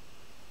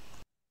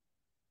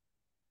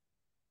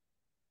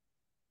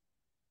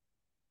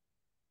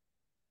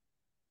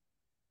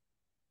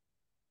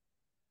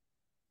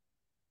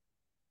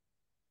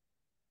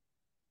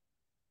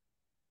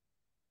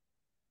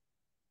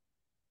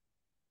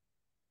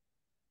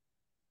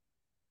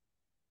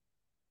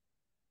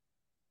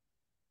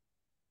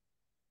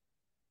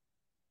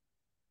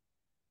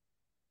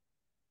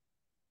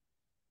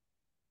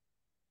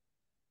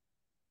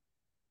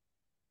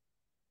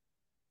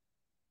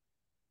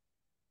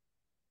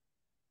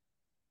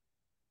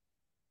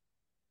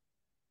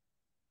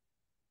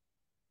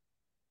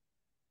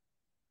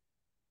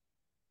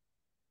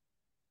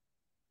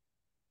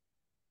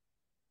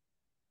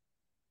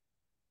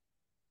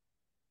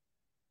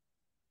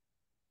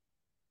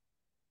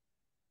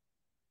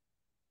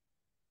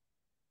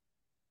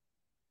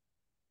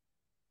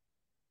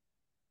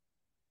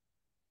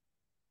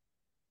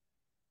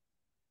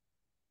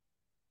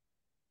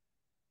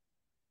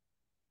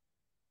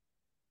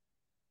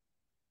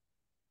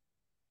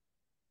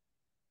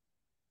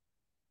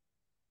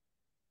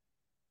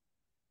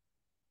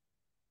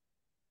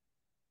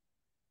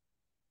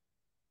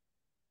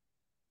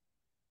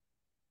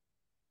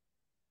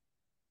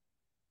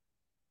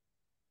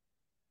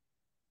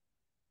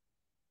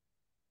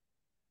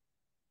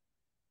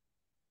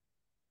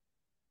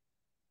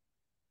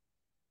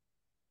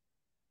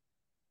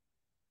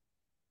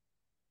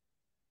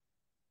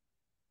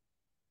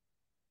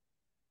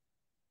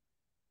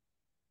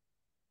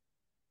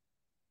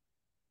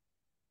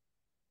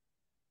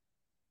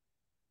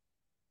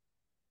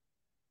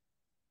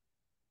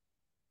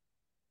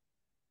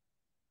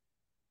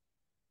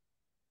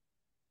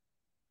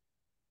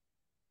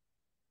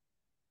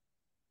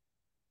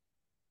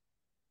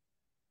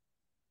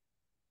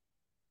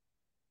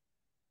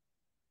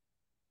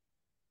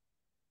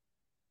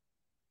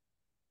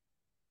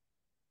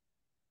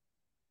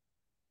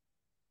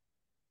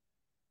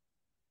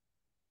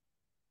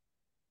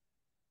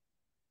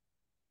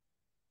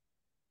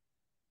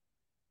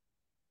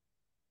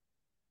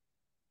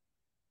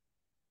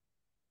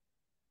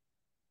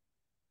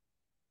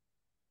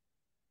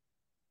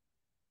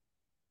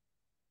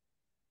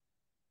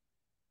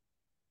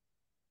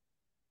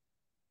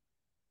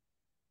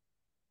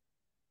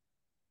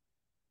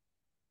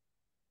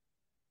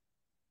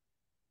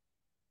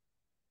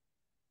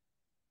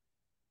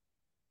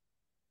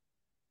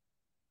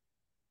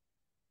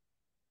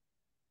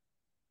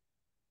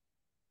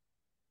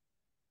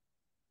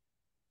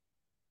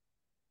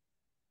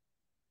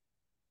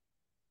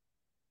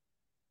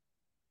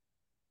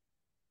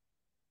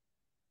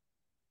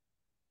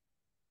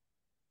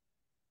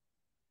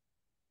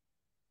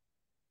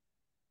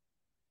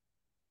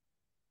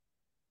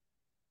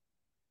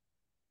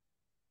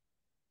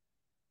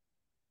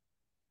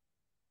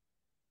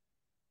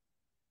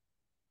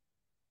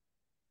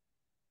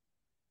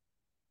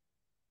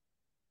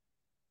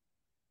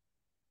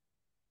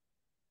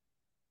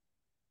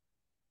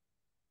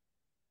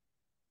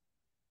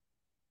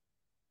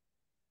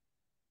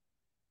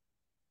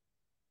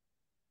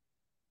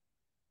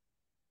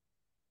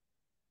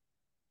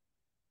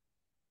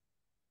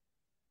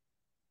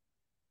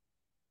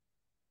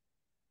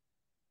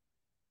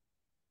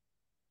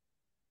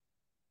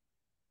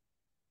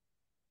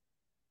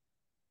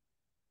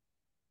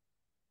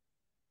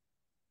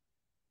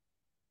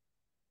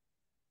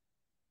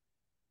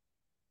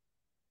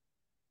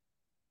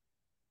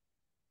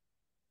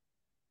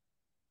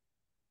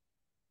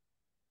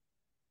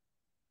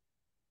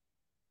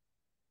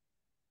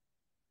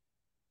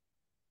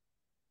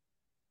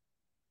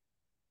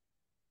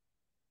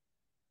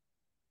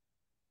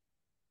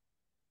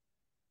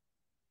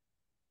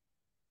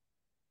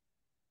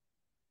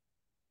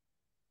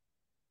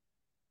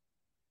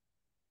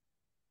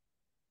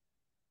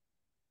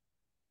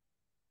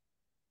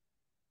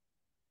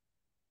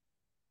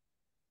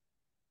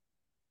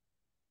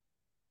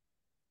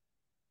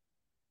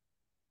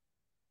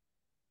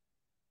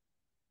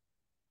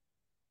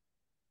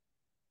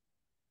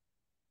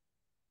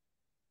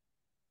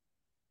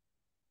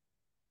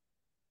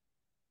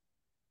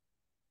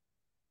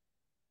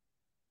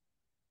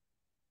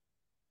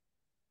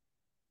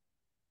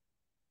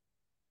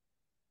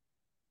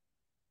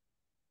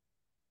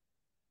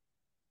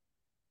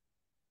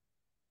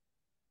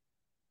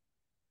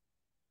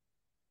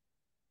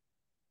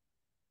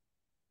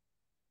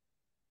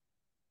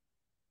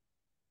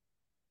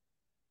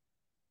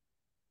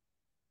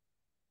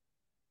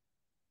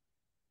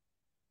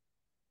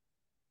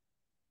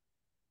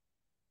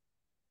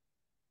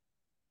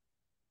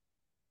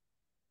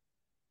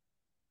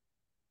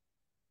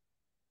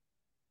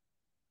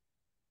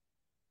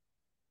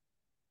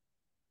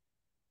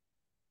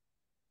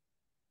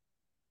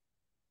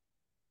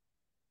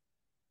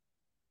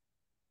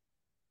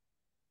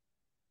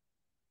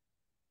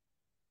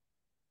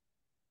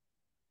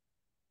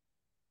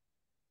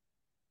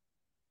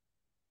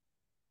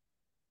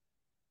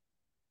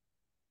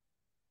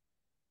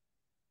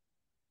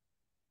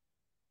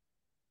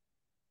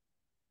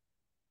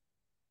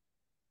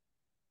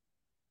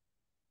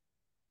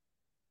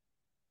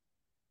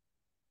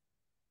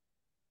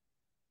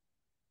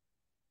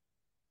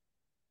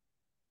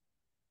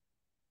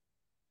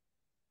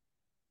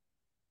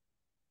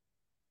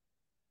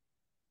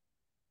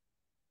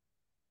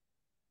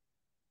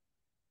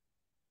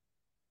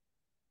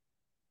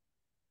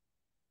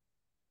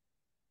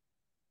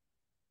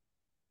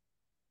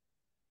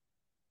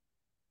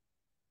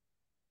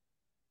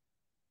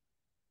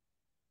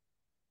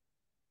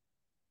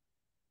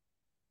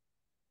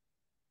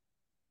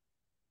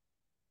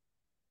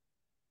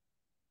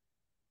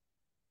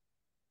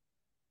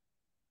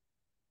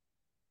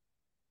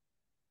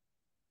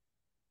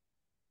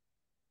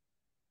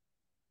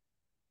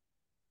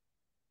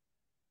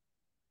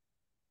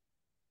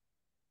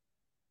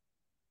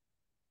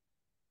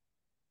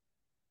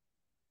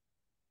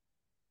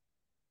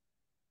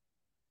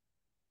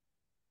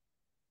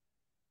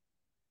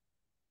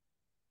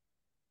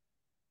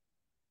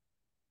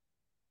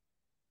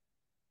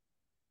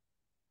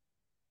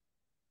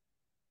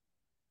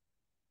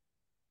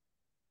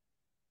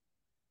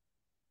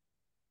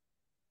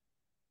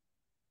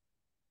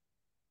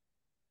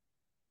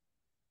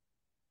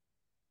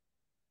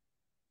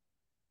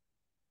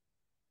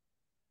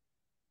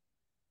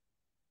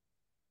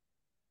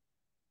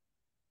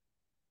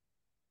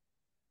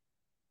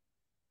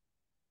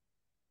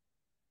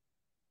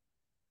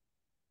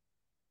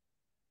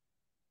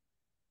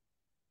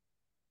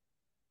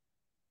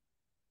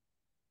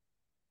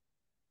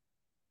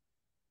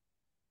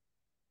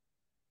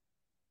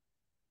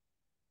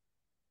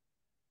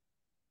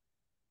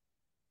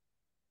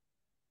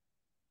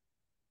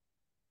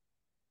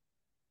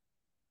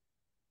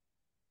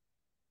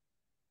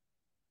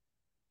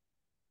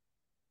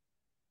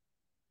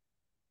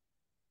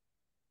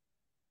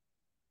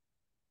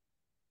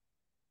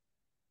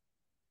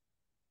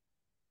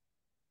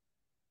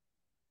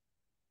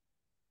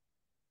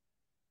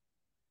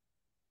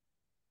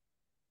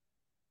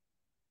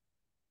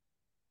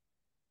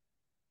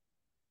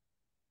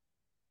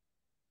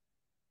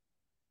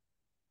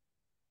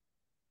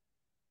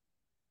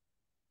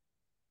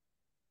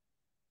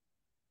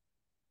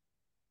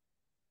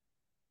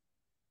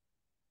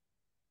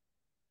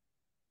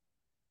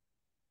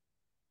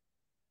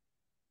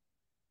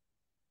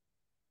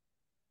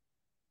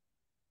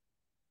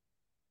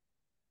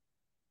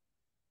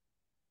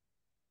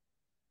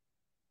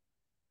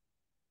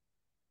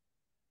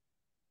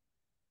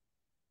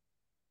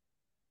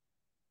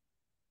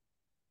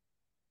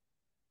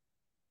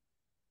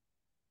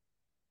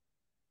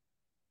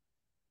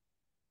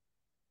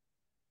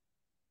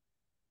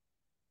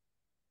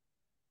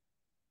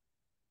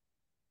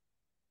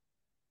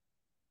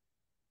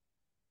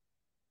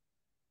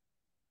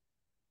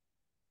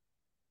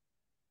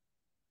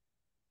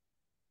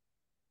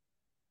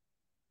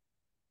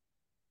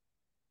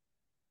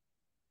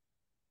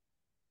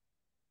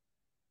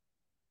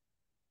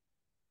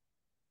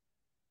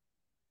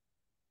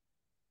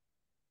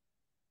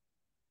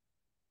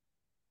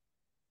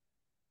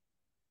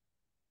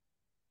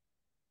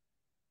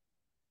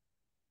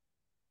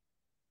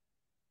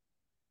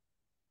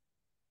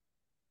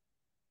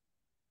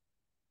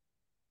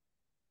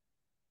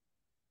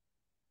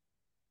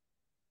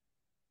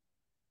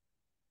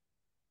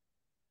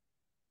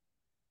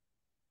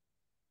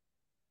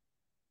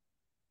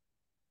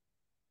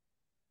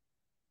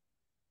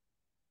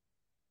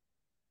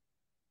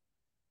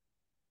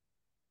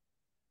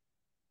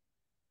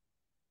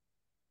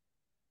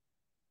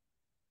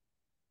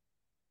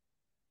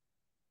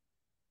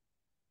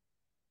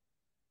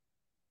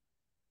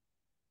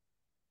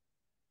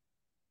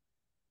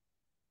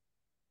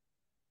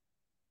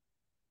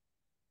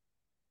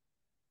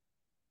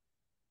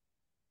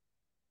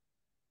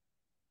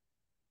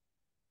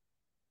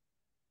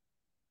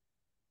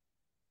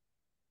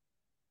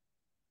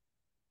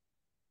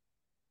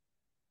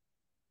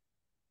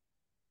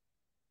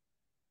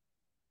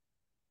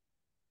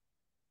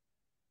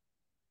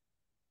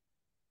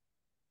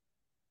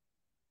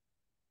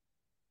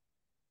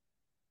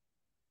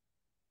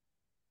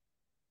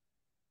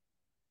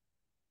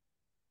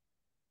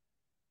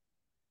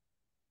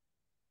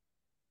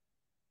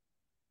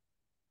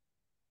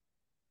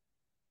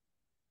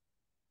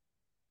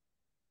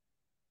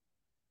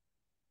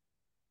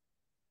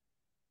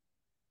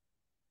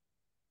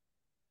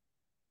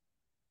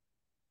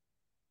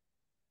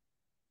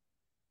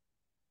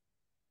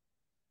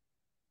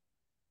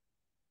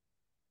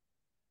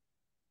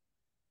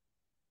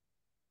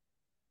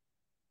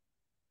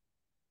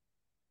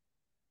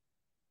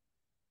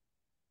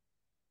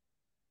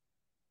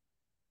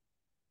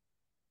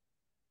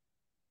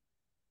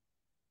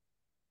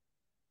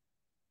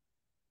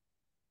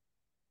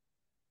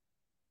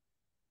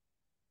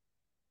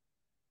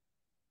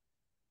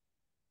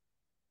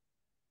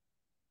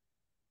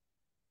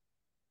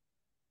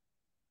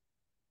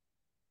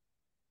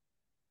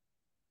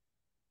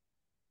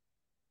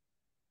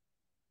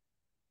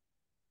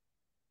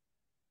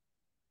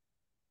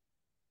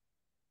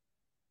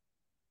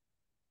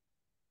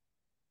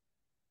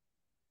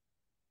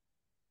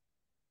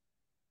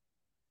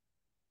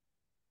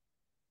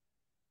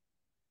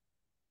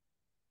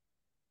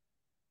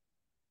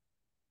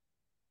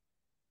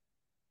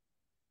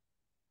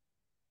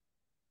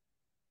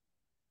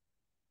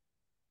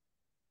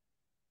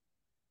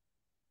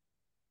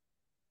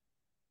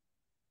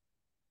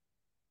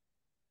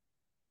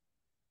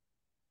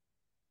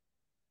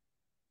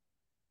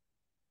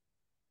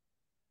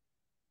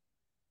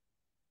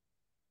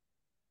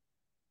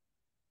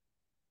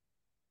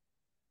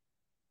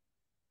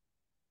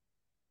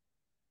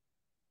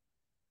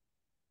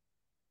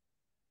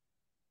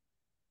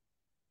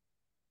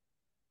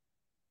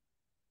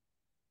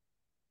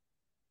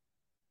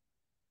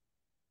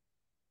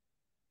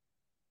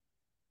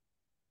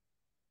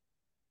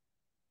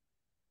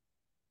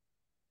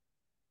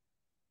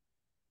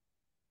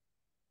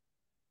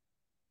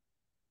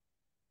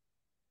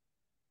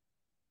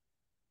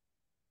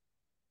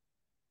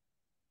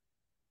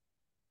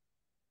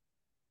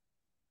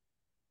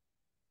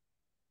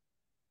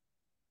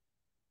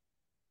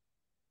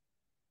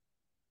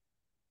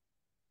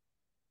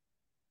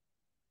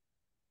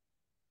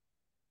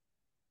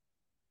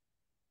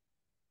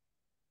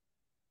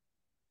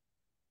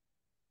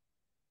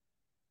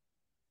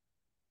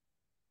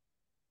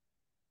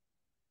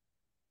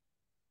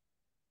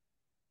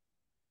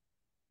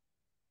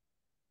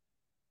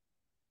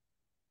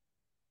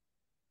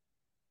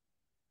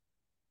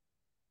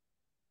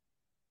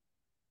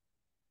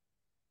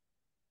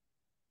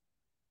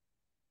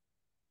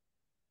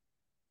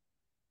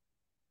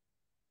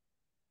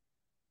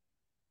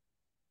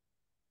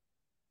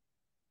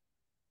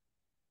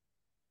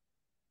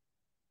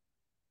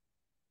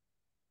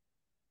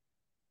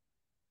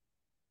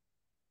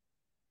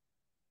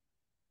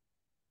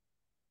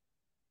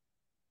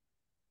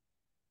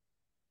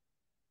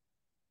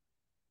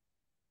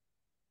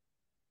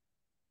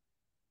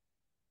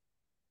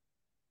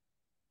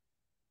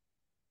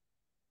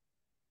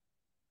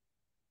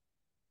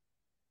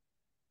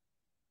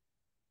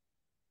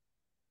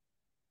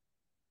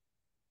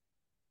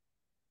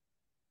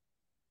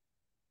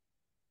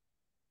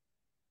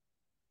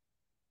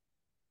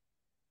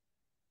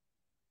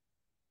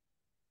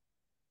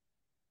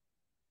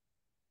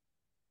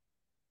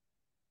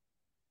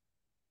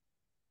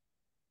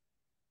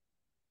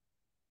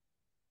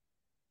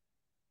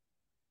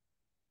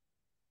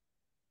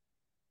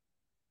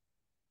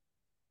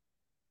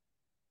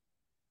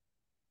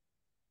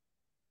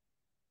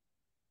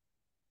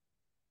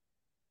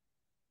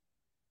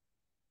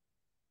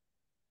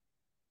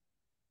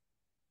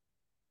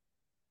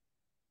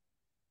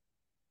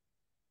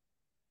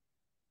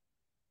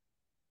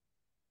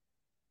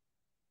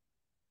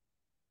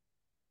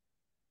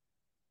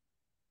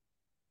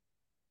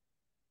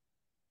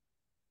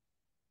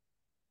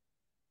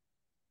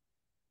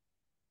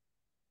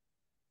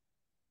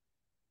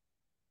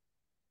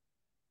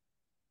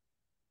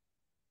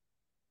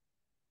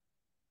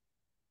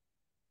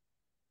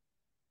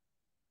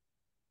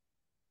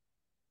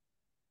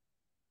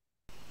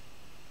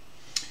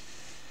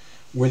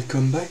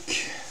 Welcome back.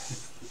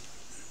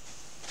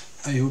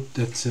 I hope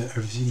that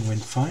everything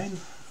went fine.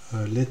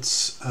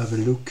 Let's have a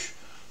look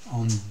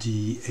on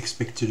the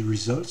expected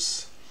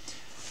results.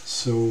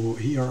 So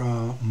here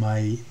are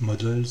my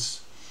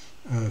models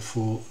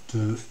for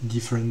the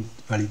different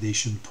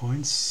validation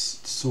points.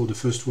 So the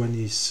first one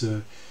is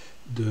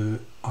the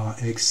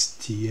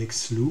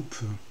RX-TX loop,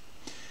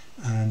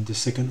 and the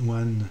second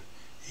one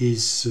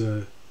is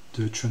the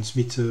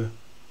transmitter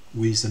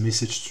with a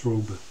message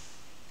strobe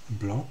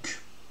block.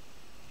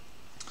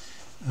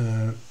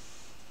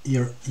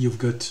 Here you've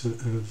got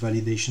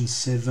validation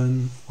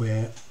 7,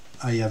 where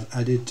I have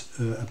added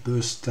a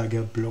burst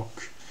tagger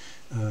block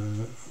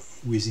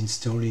with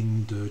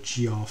installing the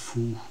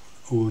GRFU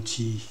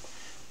OOT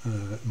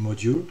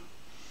module,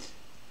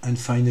 and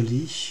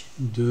finally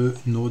the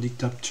Nordic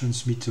tap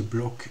transmitter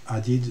block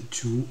added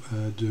to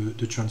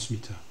the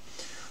transmitter.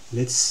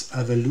 Let's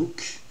have a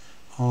look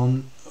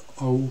on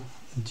how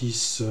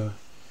these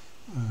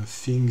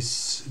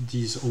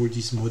all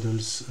these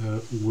models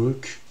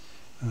work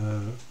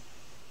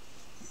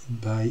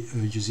by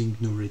using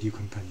GNU Radio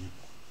Companion.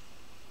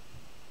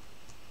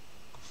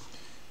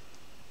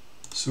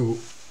 So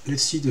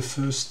let's see the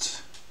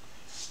first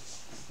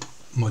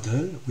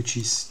model, which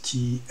is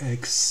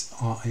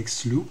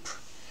TX-RX loop.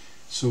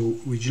 So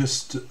we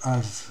just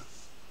have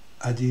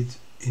added,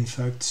 in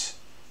fact,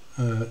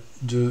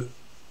 the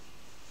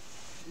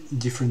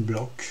different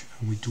block,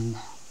 and we do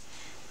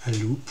a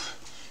loop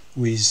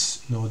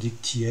with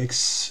Nordic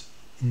TX,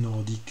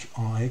 Nordic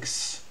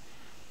RX,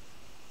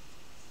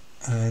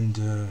 and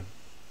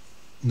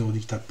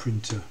Nordic tap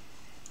printer.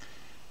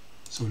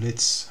 So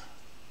let's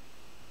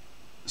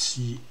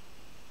see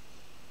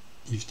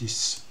if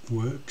this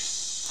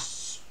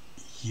works.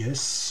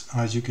 Yes,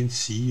 as you can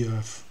see,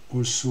 I've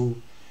also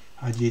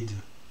added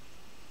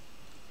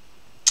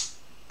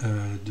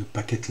the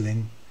packet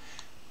length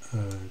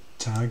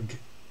tag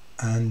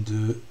and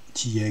the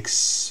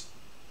TX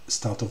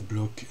start of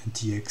block and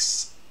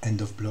TX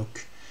end of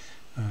block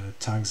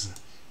tags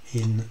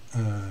in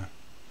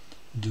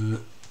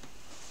the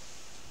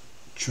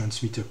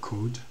transmitter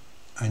code,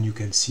 and you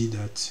can see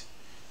that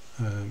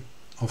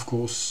of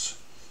course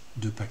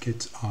the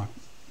packets are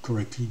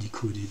correctly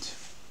decoded,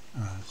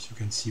 as you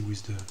can see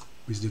with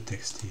the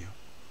text here.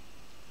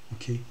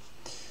 Okay,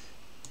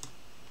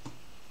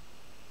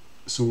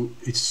 so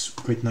it's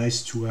quite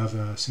nice to have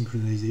a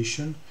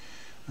synchronization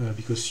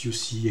because you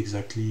see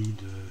exactly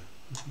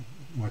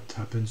what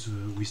happens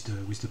with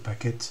the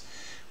packet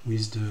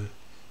with the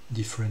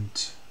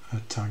different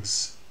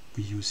tags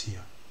we use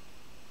here.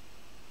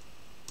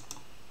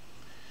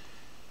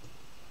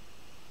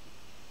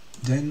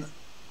 Then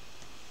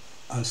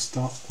I'll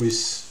start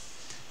with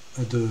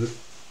the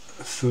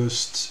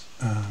first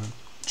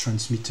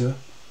transmitter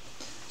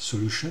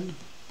solution.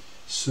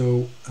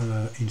 So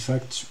in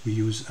fact we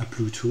use a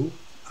Pluto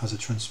as a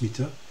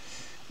transmitter.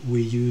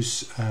 We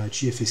use a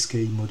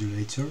GFSK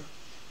modulator,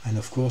 and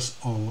of course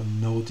our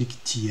Nordic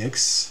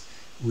TX,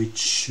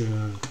 which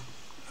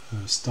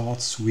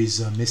starts with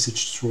a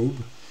message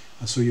strobe.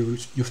 So you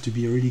have to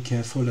be really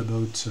careful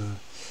about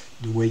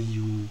the way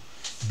you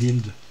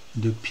build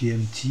the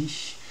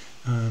PMT.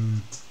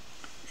 In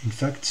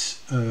fact,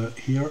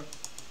 here,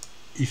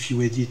 if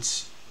you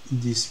edit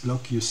this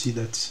block, you see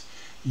that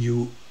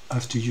you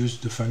have to use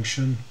the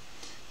function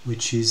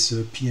which is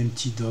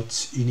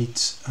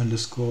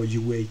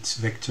pmt.init_u8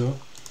 vector,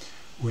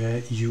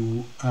 where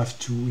you have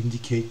to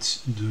indicate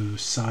the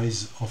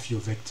size of your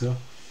vector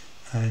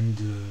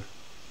and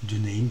the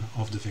name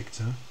of the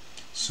vector.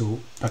 So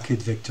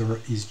packet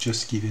vector is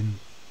just given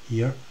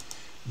here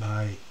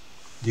by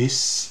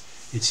this.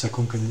 It's a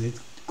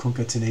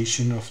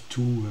concatenation of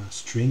two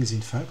strings,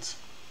 in fact,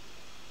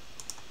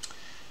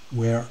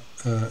 where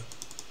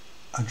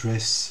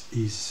address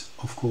is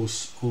of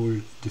course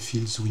all the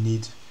fields we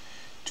need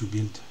to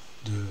build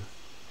the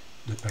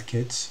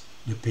packet.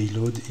 The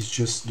payload is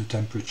just the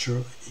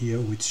temperature here,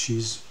 which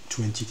is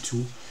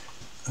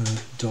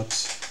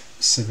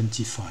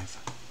 22.75.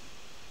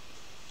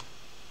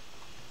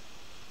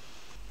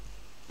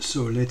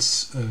 So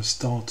let's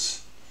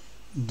start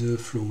the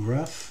flow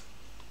graph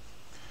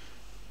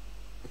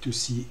to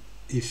see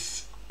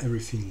if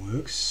everything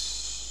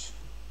works.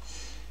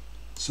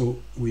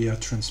 So we are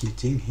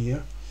transmitting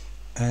here,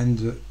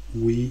 and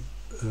we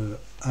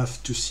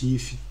have to see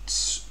if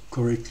it's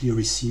correctly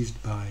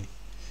received by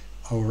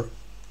our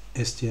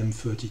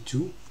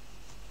STM32.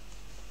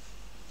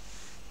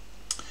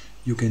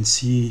 You can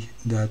see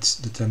that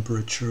the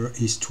temperature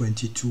is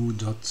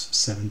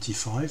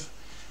 22.75,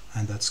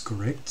 and that's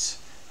correct.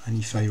 And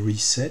if I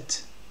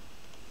reset,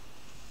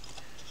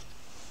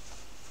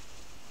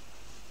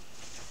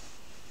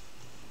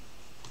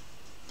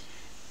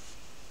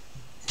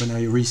 when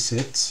I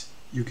reset,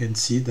 you can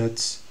see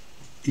that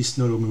it's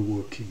no longer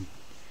working,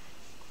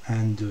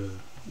 and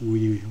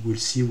we will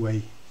see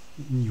why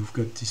you've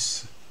got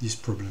this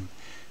problem.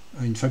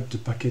 In fact, the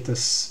packet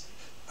has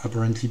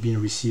apparently been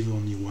received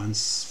only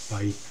once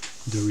by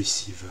the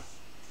receiver.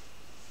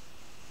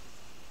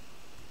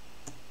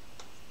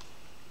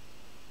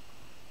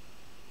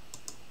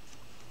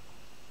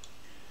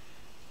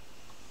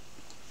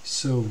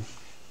 So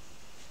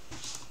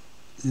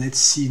let's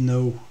see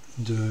now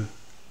the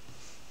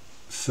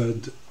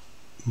third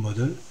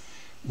model,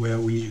 where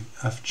we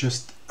have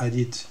just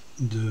added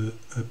the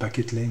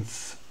packet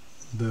length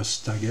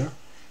burst tagger,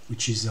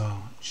 which is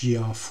our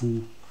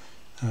GR4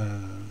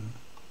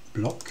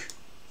 block.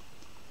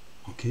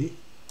 Okay,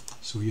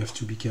 so you have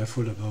to be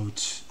careful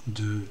about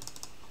the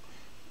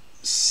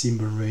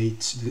symbol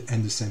rate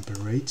and the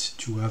sample rate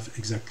to have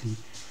exactly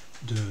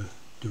the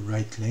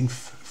right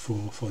length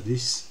for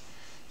this.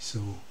 So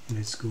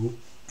let's go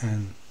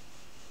and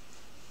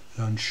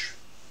launch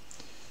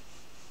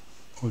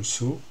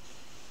also,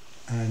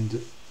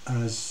 and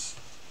as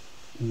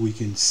we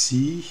can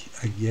see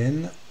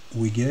again,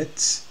 we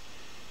get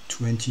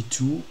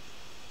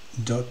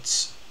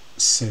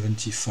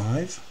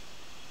 22.75.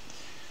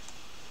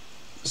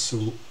 so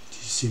this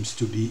seems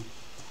to be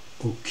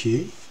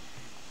okay.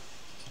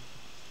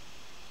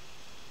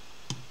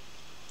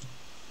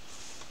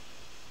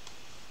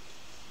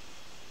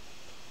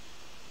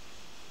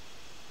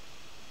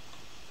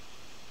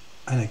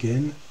 And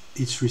again,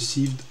 it's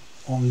received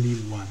only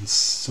once,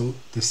 so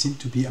there seems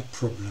to be a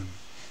problem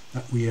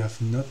that we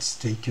have not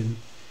taken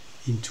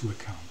into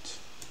account.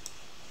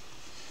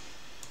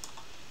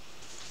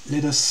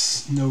 Let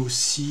us now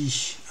see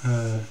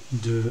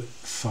the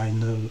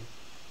final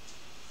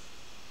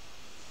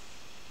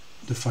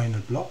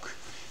block,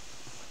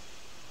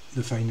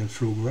 the final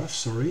flow graph,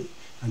 sorry.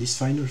 And this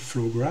final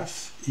flow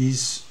graph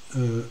is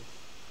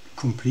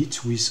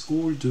complete with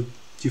all the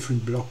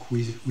different blocks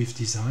we've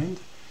designed,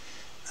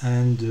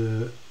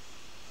 and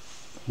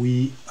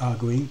we are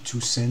going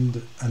to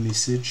send a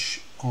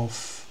message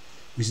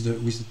with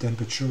the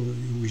temperature,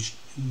 which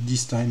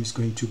this time is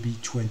going to be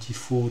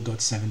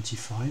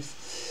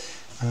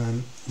 24.75,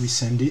 and we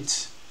send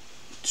it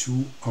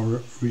to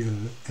our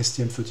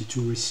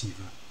STM32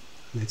 receiver.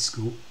 Let's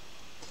go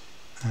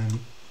and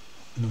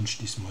launch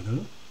this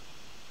model.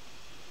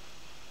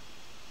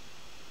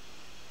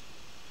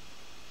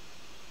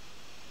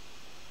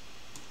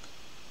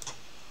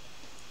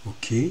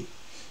 Okay,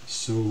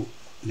 so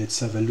let's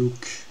have a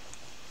look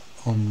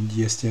on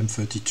the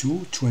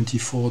STM32,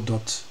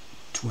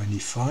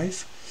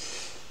 24.25.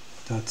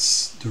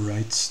 That's the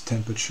right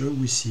temperature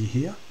we see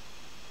here.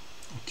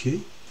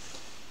 Okay,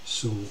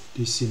 so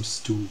this seems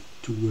to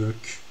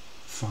work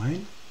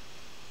fine.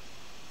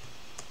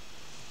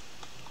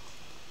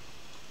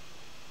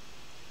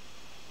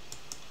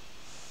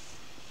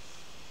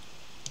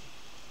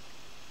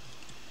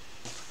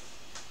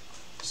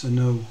 So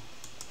now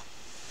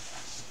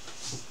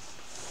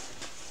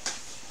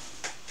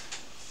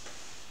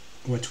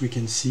what we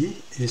can see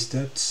is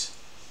that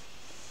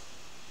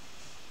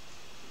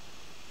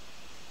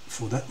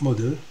for that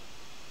model,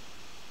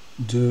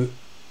 the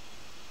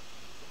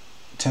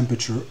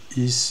temperature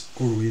is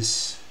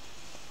always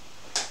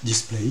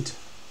displayed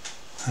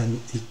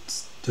and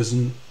it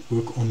doesn't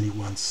work only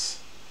once.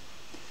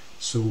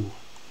 So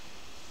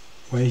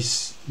what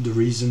is the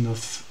reason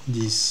of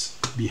this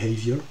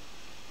behavior?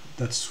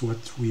 That's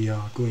what we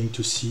are going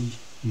to see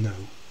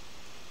now.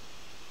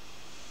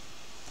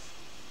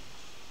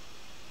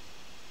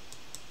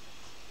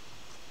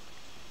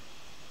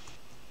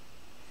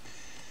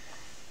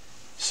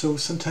 So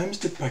sometimes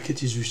the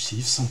packet is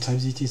received,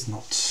 sometimes it is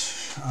not.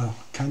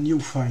 Can you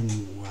find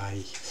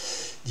why?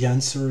 The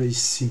answer is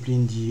simply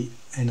in the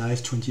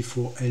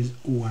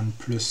NIF24L01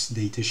 Plus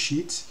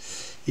datasheet.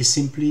 Is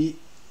simply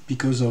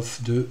because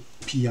of the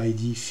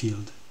PID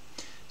field.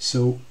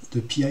 So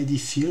the PID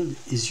field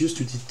is used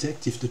to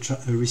detect if the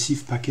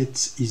received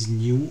packet is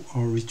new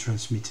or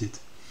retransmitted.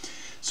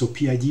 So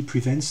PID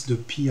prevents the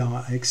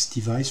PRX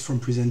device from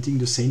presenting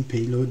the same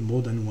payload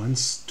more than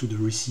once to the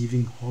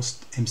receiving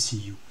host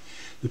MCU.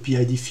 The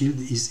PID field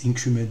is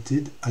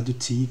incremented at the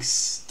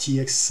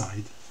TX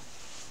side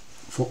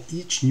for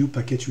each new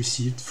packet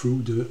received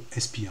through the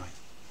SPI.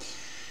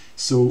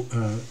 So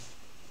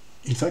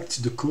in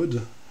fact, the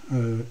code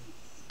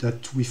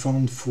that we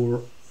found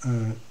for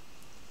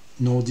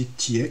Nordic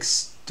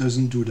TX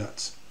doesn't do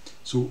that.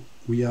 So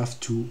we have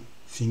to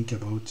think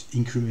about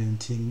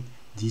incrementing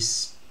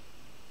this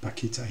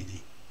packet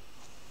ID.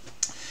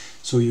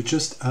 So you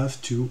just have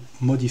to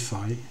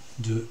modify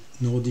the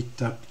Nordic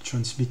tap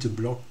transmitter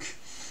block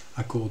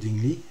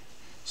accordingly.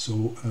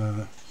 So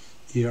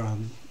here are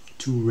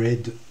two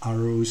red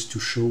arrows to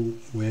show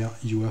where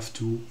you have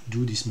to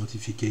do this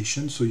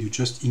modification. So you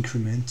just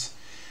increment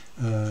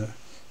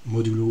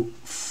modulo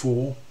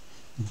 4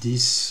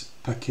 this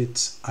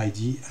packet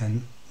ID,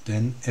 and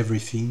then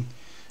everything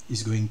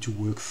is going to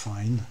work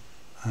fine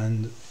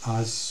and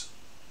as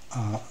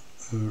a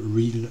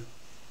real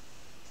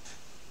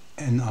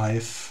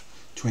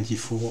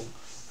NIF24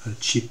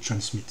 chip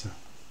transmitter.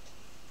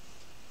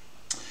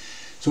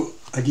 So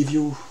I give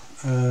you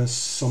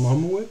some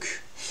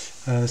homework,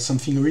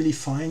 something really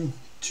fine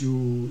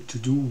to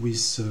do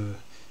with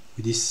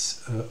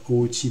this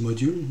OOT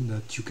module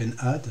that you can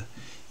add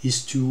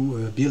is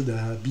to build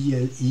a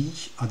BLE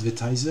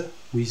advertiser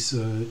with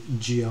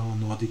GR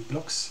Nordic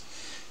blocks.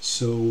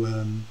 So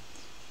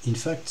in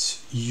fact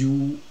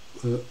you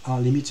are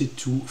limited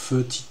to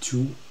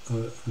 32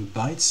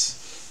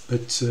 bytes,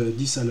 but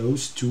this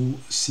allows to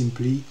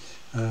simply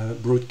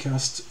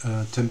broadcast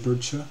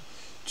temperature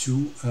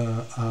to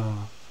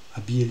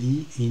a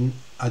BLE in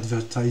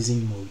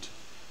advertising mode.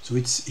 So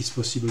it's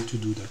possible to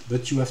do that,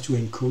 but you have to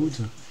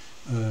encode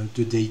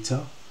the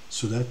data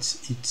so that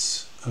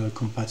it's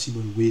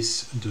compatible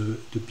with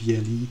the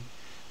BLE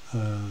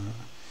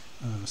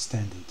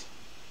standard.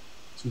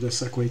 So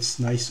that's a quite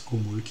nice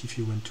homework if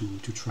you want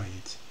to try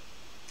it.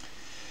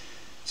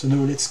 So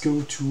now let's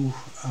go to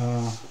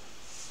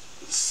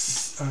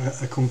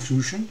a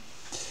conclusion.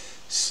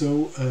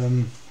 So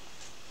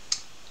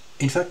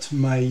in fact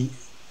my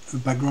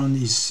background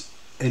is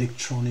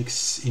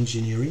electronics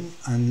engineering,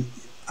 and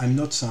I'm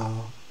not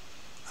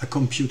a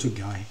computer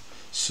guy.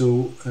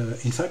 So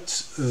in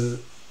fact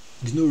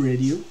GNU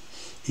Radio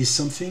is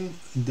something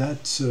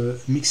that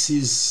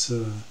mixes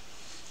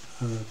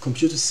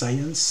computer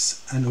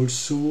science and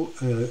also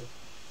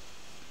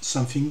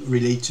something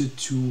related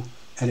to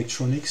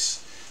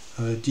electronics,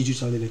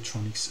 digital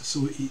electronics.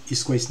 So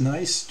it's quite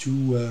nice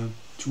to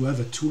have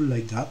a tool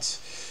like that,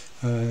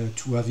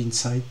 to have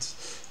insight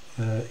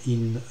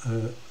in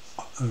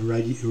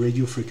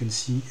radio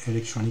frequency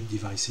electronic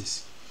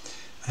devices.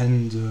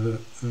 And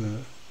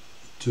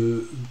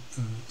the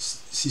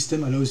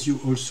system allows you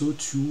also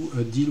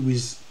to deal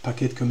with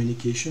packet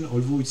communication,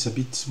 although it's a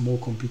bit more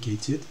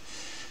complicated.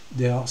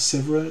 There are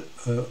several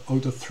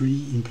out of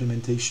 3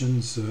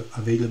 implementations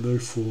available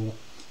for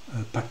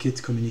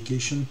packet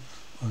communication,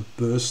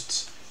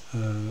 burst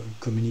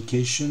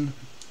communication.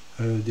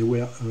 There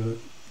were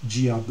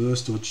GR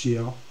burst or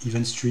GR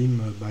event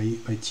stream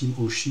by Team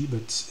Oshi,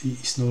 but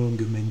it's no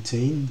longer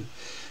maintained.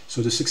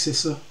 So the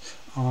successor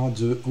are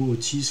the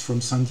OOTs from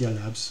Sandia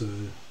Labs,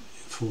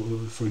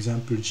 for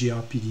example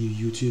GR PD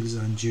utils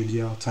and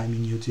GLDR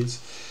timing utils,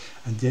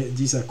 and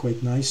these are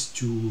quite nice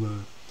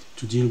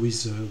to deal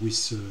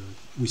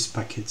with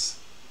packets.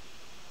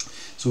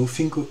 So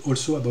think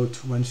also about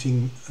one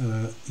thing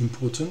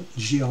important.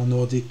 GR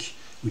Nordic,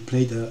 we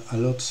played a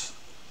lot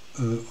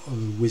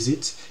with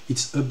it.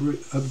 It's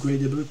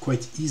upgradable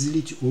quite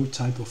easily to all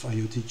type of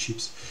IoT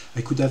chips.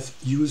 I could have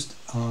used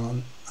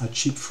a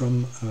chip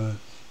from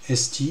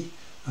ST.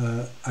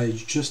 I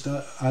just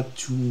had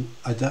to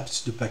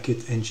adapt the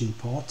packet engine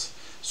part.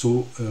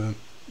 So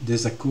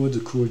there's a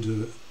code called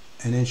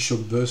NN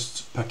shock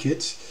burst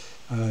packet.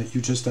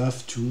 You just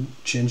have to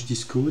change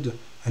this code,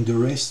 and the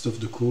rest of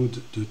the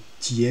code, the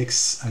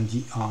TX and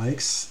the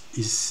RX,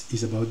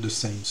 is about the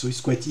same. So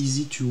it's quite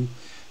easy to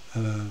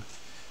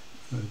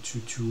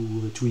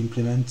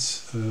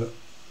implement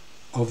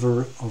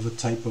other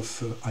type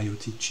of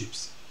IoT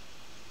chips.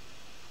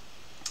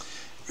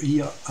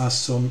 Here are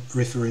some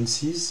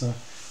references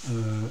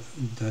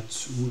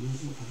that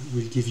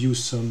will give you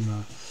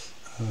some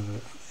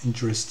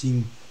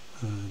interesting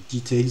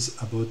details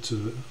about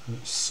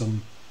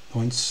some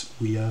points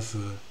we have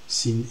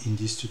seen in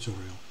this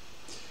tutorial.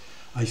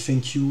 I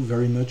thank you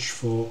very much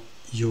for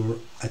your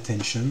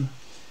attention,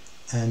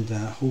 and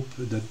I hope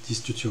that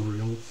this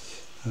tutorial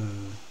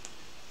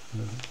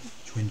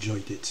you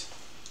enjoyed it.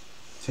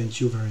 Thank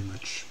you very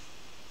much.